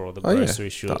corner store or the Oh, grocery yeah.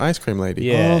 store. The ice cream lady.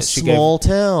 Yeah, oh, she small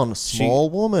town, small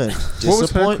woman, was her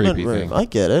disappointment creepy room. thing? I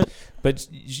get it. But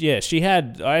yeah, she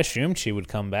had. I assumed she would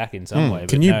come back in some way. But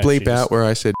Can you no, bleep she just- out where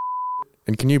I said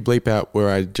and can you bleep out where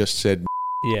I just said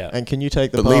Yeah. And can you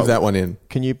take the but part, leave that one in?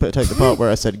 Can you take the part where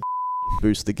I said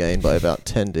boost the gain by about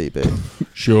 10 dB?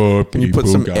 Sure, Can you put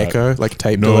some echo, like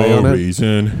tape delay on no it?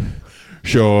 reason.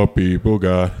 Sure, people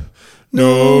got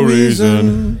no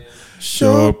reason.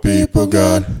 Sure, people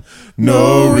got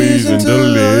no reason to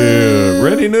live.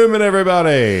 Randy Newman,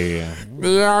 everybody.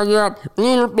 Jar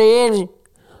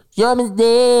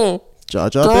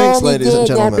Jar Binks, ladies and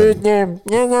gentlemen.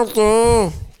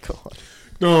 God.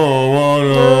 No one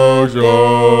knows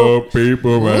your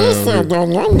people, man.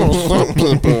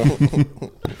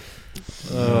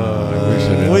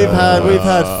 We've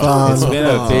had fun. It's been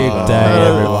a big day, Had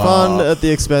everyone. fun at the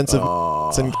expense of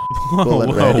and Whoa,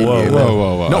 and Randy whoa, Newman.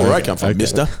 Whoa. Not where I come from,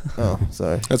 mister. Oh,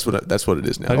 sorry. That's what it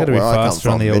is now. I got to be where I come faster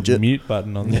on from, the old midget. mute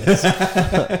button on this.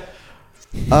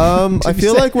 I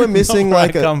feel like we're missing Where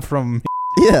like I a come from.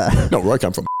 yeah. Not where I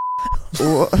come from.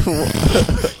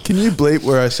 Can you bleep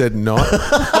where I said not?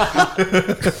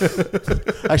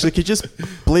 Actually, could you just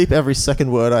bleep every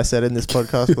second word I said in this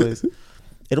podcast, please?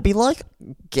 It'll be like,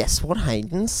 guess what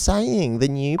Hayden's saying? The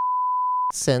new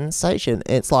sensation.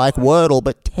 It's like Wordle,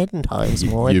 but 10 times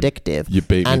more You- addictive. You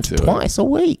beat me And to twice a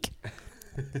week.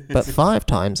 But 5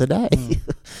 times a day.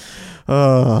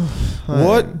 Oh,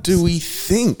 What do we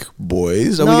think,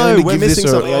 boys? Are No, we going to we're give missing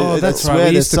this something. a... I That's swear right.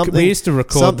 We there's used to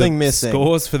record something the missing.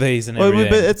 scores for these and Well,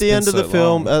 everything. but at It's the been end of the so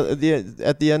film, long. at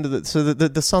the end of the, so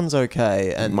the son's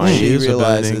okay, and My she ears are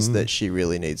realizes burning. that she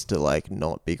really needs to like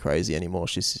not be crazy anymore.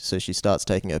 So she starts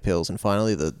taking her pills, and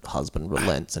finally the husband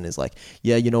relents and is like,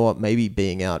 "Yeah, you know what? Maybe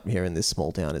being out here in this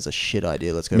small town is a shit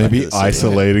idea. Let's go back to Maybe the city."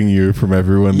 isolating you from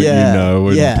everyone that Yeah, you know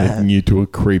and yeah. taking you to a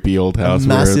creepy old house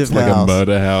where massive it's like house. a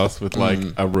murder house with like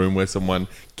a room where someone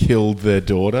killed their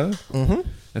daughter. Mm-hmm.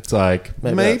 It's like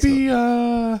Maybe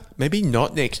Maybe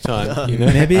not next time. You know?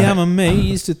 Maybe I'm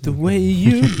amazed at the way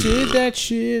you did that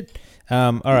shit.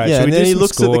 All right, Yeah, should and we then do he some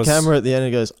looks at the scores? camera at the end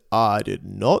and goes, "I did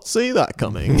not see that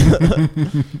coming."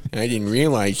 I didn't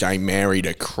realize I married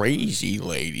a crazy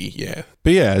lady. Yeah.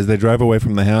 But yeah, as they drive away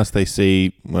from the house, they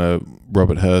see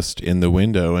Robert Hurst in the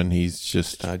window, and he's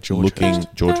just George looking. Hurst.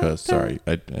 George Hurst, sorry,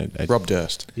 I Rob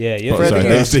Durst. Yeah, you're Sorry, thinking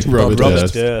they of see Robert Robert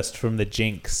Durst. Durst from the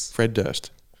Jinx. Fred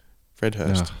Durst. Fred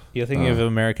Hurst. You're thinking of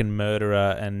American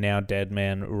murderer and now dead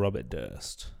man Robert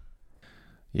Durst.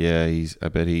 Yeah, I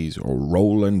bet he's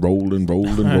rolling.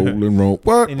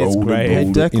 What? In his Rolling, grave. Hey rolling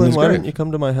in Declan, his why grave. didn't you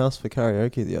come to my house for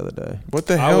karaoke the other day? What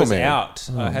the I hell, was man? out.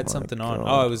 I Oh had my something on. God.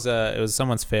 Oh, it was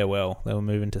someone's farewell. They were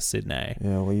moving to Sydney.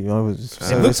 Yeah, well, I was.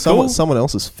 It looks someone, cool. someone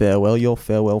else's farewell. Your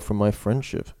farewell from my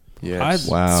friendship. Yes.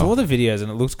 Wow. saw the videos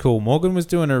and it looked cool. Morgan was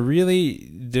doing a really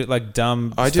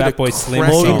dumb I did a Fatboy Slim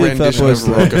cracking song. Morgan did rendition Fatboy of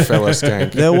Slim. Rockefeller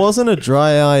Skank. There wasn't a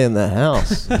dry eye in the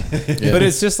house. Yeah. But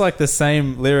it's just like the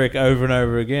same lyric over and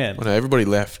over again. Well, no, everybody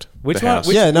left. Which the one? house.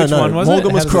 Which, yeah, no, which no. one was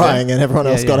Morgan it? was How does it go? crying, and everyone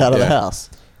else got out of the yeah.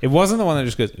 house. It wasn't the one that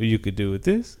just goes, "You could do with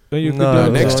this, or you could No,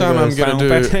 do with next this." time I'm gonna do.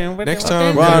 Next time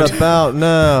I'm Right gonna. about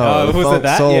now, Oh, the was it Funk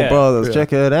that? Soul Yeah. Brothers. Yeah.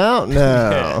 Check it out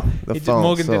now. Yeah. The He did- Funk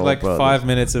Morgan did Soul like Brothers. 5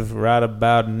 minutes of right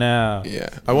about now. Yeah,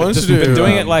 I wanted Just to do. but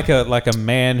doing it like a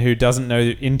man who doesn't know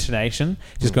the intonation,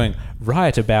 just going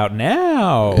right about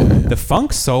now. The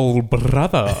Funk Soul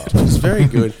Brother. It's very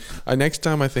good. Next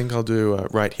time I think I'll do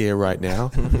Right Here, Right Now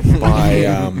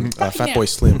by Fatboy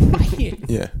Slim.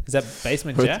 Yeah. Is that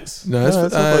Basement Jacks? No,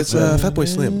 it's Fatboy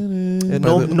Slim. Yeah,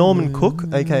 Norman Cook,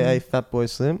 aka Fatboy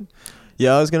Slim.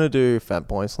 Yeah, I was gonna do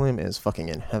Fatboy Slim is fucking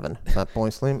in heaven.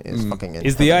 Fatboy Slim is fucking in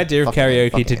Is heaven. the idea of Fucking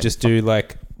karaoke fucking to in just fucking- do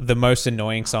like the most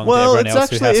annoying song Well, to everyone it's else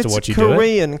who actually has to watch you do it?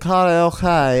 Korean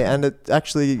karaoke, and it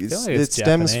actually feel like it it's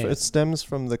stems Japanese. it stems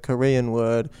from the Korean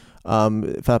word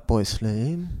Fatboy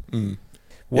Slim. Mm.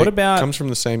 What It about comes from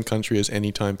the same country as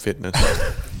Anytime Fitness.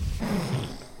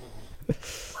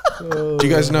 Do you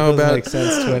guys know about makes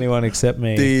sense to anyone except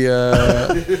me?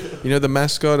 the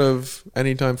mascot of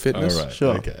Anytime Fitness? All right.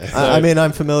 Sure. Okay. I mean,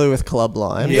 I'm familiar with Club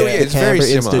Lime. Yeah, the it's very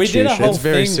Canberra similar. we did a Institution. whole It's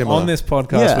very thing similar. on this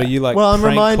podcast where you like. well, I'm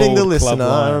prank reminding the called Club listener. I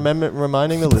Lime. remember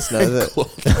reminding the listener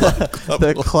that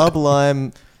the Club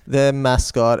Lime, their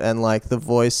mascot, and like the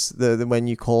voice, the when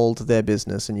you called their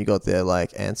business and you got their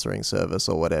like answering service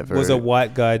or whatever, was a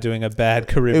white guy doing a bad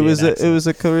Caribbean it was accent.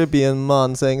 a Caribbean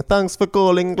man saying thanks for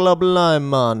calling Club Lime,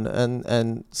 man,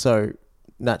 and so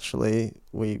naturally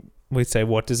we We'd say,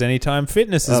 what does Anytime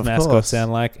Fitness's Of mascot course.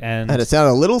 sound like? And and it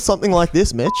sounded a little something like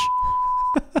this, Mitch.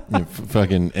 You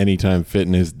fucking anytime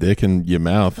fitness, dick in your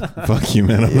mouth. Fuck you,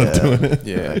 man. I'm not doing it.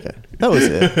 Yeah. Okay. That was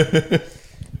it.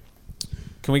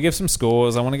 Can we give some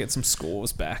scores? I want to get some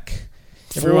scores back.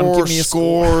 Everyone, 4 give me a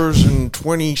score. scores and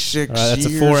 26 All right, that's a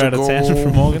years 4 out of ago. 10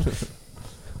 from Morgan.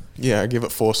 Yeah, I give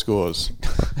it 4 scores.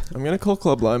 I'm going to call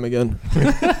Club Lime again.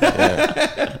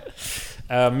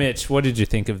 Mitch, what did you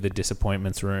think of The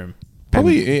Disappointments Room?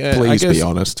 Probably, And I please guess be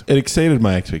honest. it exceeded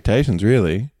my expectations,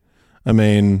 really. I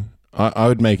mean, I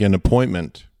would make an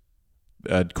appointment.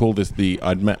 I'd call this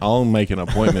I'll make an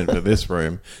appointment for this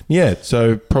room. Yeah,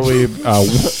 so probably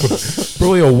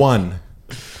a 1.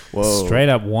 Whoa. Straight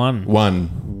up 1.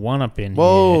 1. Up in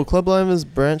Whoa, here. Club Lime is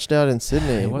branched out in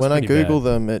Sydney. It was When I pretty Google bad.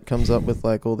 them, it comes up with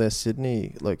like all their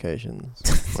Sydney locations.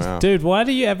 Wow. Dude, why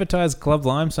do you advertise Club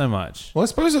Lime so much? Well, I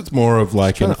suppose it's more of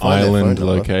like Trying an to find their island phone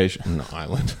number. location. An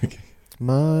island.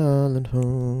 My island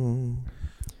home.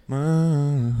 All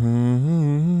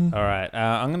right,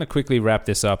 I'm going to quickly wrap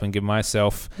this up and give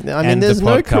myself... I mean, and there's the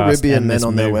no podcast Caribbean and men this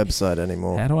on their movie. website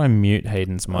anymore. How do I mute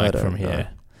Hayden's I mic don't from here?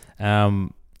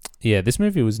 Yeah, this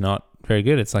movie was not very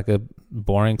good. It's like a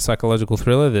boring psychological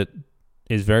thriller that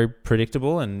is very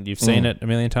predictable, and you've seen it a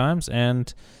million times.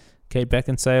 And Kate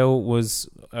Beckinsale was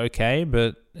okay,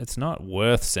 but it's not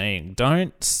worth seeing.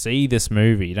 Don't see this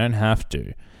movie. You don't have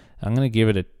to. I'm going to give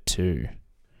it a 2.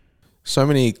 So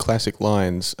many classic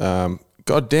lines.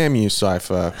 God damn you,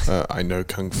 Cypher. I know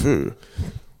Kung Fu.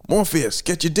 Morpheus,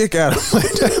 get your dick out of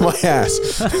my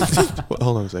ass.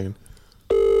 Hold on a second.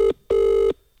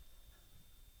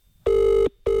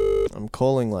 I'm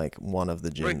calling like one of the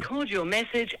gym. Record your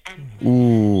message and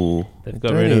Ooh. They've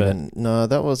got rid of it. No,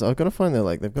 that was. I've got to find their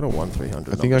like. They've got a 1-300.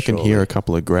 I think I can hear a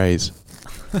couple of greys.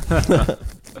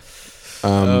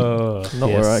 Not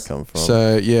where I come from.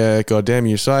 So, yeah, God damn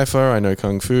you, Cypher. I know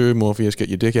Kung Fu. Morpheus, get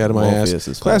your dick out of my Morpheus ass.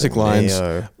 is Classic fighting lines.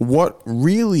 Neo. What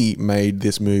really made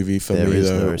this movie for There me, is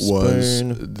though, no was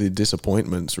spoon. the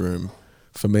Disappointments Room.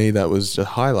 For me, that was a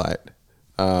highlight.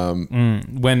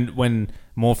 When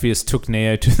Morpheus took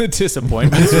Neo to the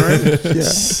disappointments room.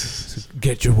 Yeah.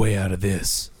 Get your way out of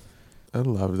this. I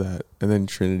love that. And then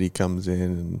Trinity comes in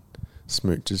and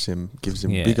smooches him, gives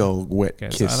him Yeah. a big old wet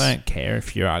Goes, kiss. I don't care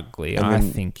if you're ugly. And I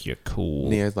then think you're cool.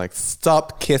 Neo's like,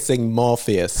 stop kissing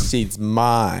Morpheus. She's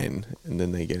mine. And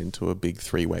then they get into a big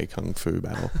 3-way kung fu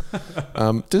battle.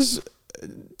 Does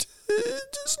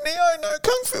Neo know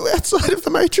kung fu outside of the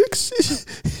Matrix?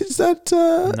 Is that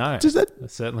No, Does that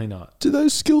certainly not. do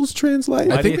those skills translate?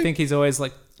 Why do you think he's always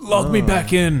like, lock me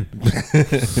back in?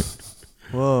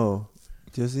 Whoa.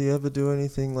 Does he ever do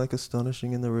anything like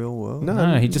astonishing in the real world?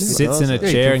 No, he just never sits in a does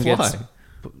it. chair Yeah, and he can gets... fly.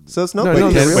 So it's not No, like no,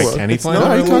 he's in the real world. Can he it's fly? not No,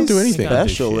 he really can't do anything.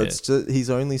 Special. He can't do It's just he's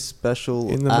only special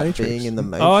In the at Matrix. being in the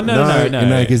Matrix. Oh, no.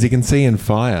 No, because he can see in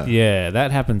fire. Yeah,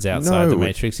 that happens outside No, the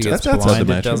Matrix. He gets that's outside the blinded,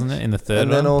 Matrix. doesn't it, in the third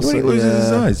And then one? also, When he loses his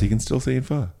yeah, eyes, he can still see in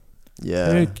fire.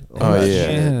 yeah. Who Oh, who yeah.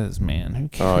 cares, man? Who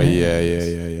cares? Oh,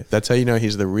 yeah. That's how you know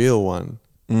he's the real one.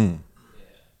 Mm.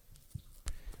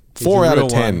 He's 4 the out of real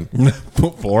 10.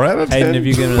 4 out of 10. Hayden, have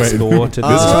you given a Wait. score to the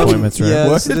This one? disappointments room? Yeah,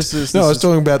 What? so this is No, I this was is-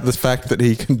 talking about the fact that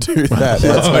he can do that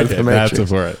Oh, outside of okay, the that's Matrix.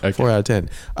 a 4. Okay. 4 out of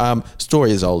 10.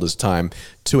 Story as old as time.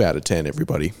 2 out of 10,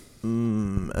 everybody.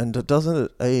 and doesn't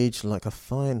it age like a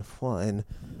fine wine?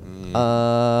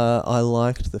 I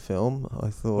liked the film. I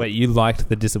thought Wait, you liked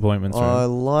the disappointments I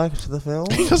room? liked the film.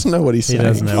 He doesn't know what he's He saying.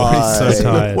 doesn't know. He's I- so He doesn't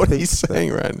know tired. what think he's that-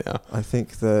 saying right now. I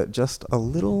think that just a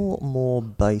little more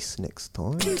bass next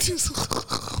time,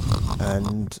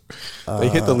 and They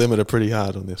hit the limiter pretty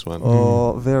hard on this one.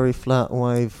 or very flat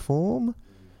wave form.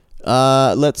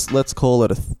 Let's call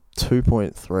it a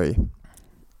 2.3.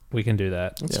 We can do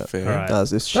that. That's Yeah. fair. All right. That's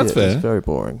this shit. That's fair. It's very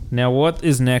boring. Now, what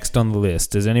is next on the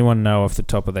list? Does anyone know off the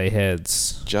top of their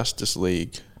heads? Justice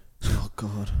League. Oh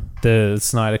God. The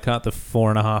Snyder Cut, the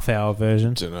 4.5-hour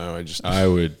version? Don't know.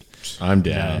 I'm No,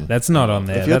 down. that's not on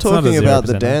there. If you're That's not a talking about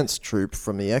the 0%. dance troupe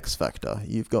from the X Factor,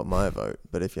 you've got my vote.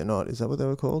 But if you're not, is that what they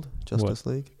were called? Justice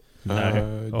League?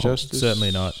 No. Oh, Justice.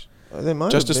 certainly not. Oh, they might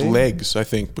have Justice been. Legs, I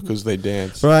think, because they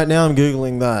dance. Right now, I'm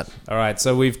googling that. All right,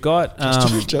 so we've got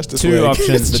Justice two Leg. options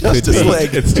It's that could Justice be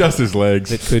Leg. It's just his legs.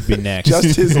 that could be next.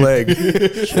 Just his leg.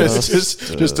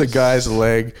 just a guy's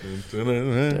leg.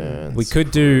 Dance We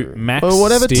could do Max Well,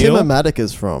 whatever Steel. Tim Matic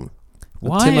is from.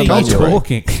 Why Tim are you Emanuel.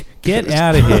 talking? Get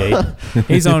out of here.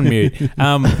 He's on mute.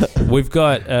 We've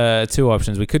got 2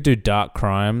 options. We could do Dark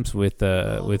Crimes with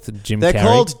Jim They're Carrey.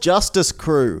 called Justice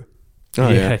Crew. Oh,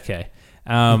 yeah. Okay.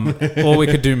 Or we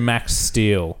could do Max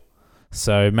Steel.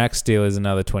 So Max Steel is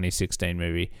another 2016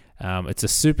 movie. It's a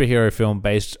superhero film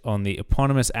based on the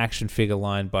eponymous action figure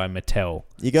line by Mattel.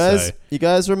 You guys, So- you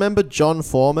guys remember John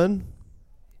Foreman?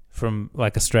 from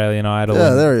like Australian Idol Yeah,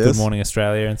 and there he Good is. Morning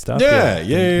Australia and stuff. Yeah.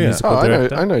 Musical Oh,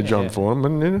 director. I know John Yeah.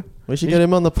 Foreman. You know. We should get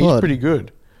him on the He's pod. pretty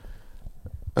good.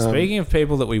 Speaking of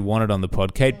people that we wanted on the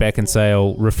pod, Kate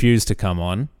Beckinsale refused to come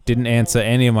on. Didn't answer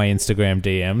any of my Instagram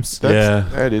DMs.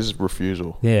 That is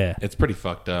refusal. Yeah. It's pretty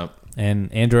fucked up.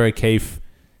 And Andrew O'Keefe,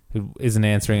 who isn't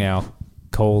answering our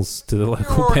calls to the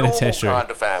local penitentiary. What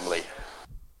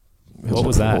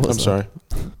was that? I'm sorry.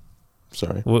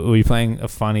 Sorry. Were you playing a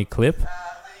funny clip?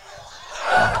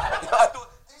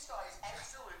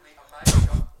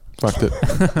 Fucked it.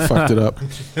 Fucked it up.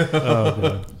 Oh,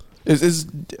 God. It's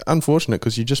unfortunate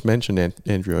because you just mentioned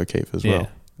Andrew O'Keefe as well, Yeah.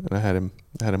 and I had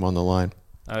him on the line.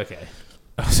 Okay.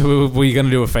 So were you going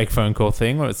to do a fake phone call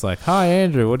thing where it's like, "Hi,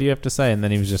 Andrew, what do you have to say?" And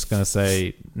then he was just going to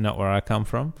say, "Not where I come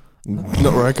from."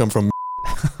 Not where I come from.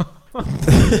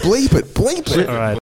 Bleep it. All right.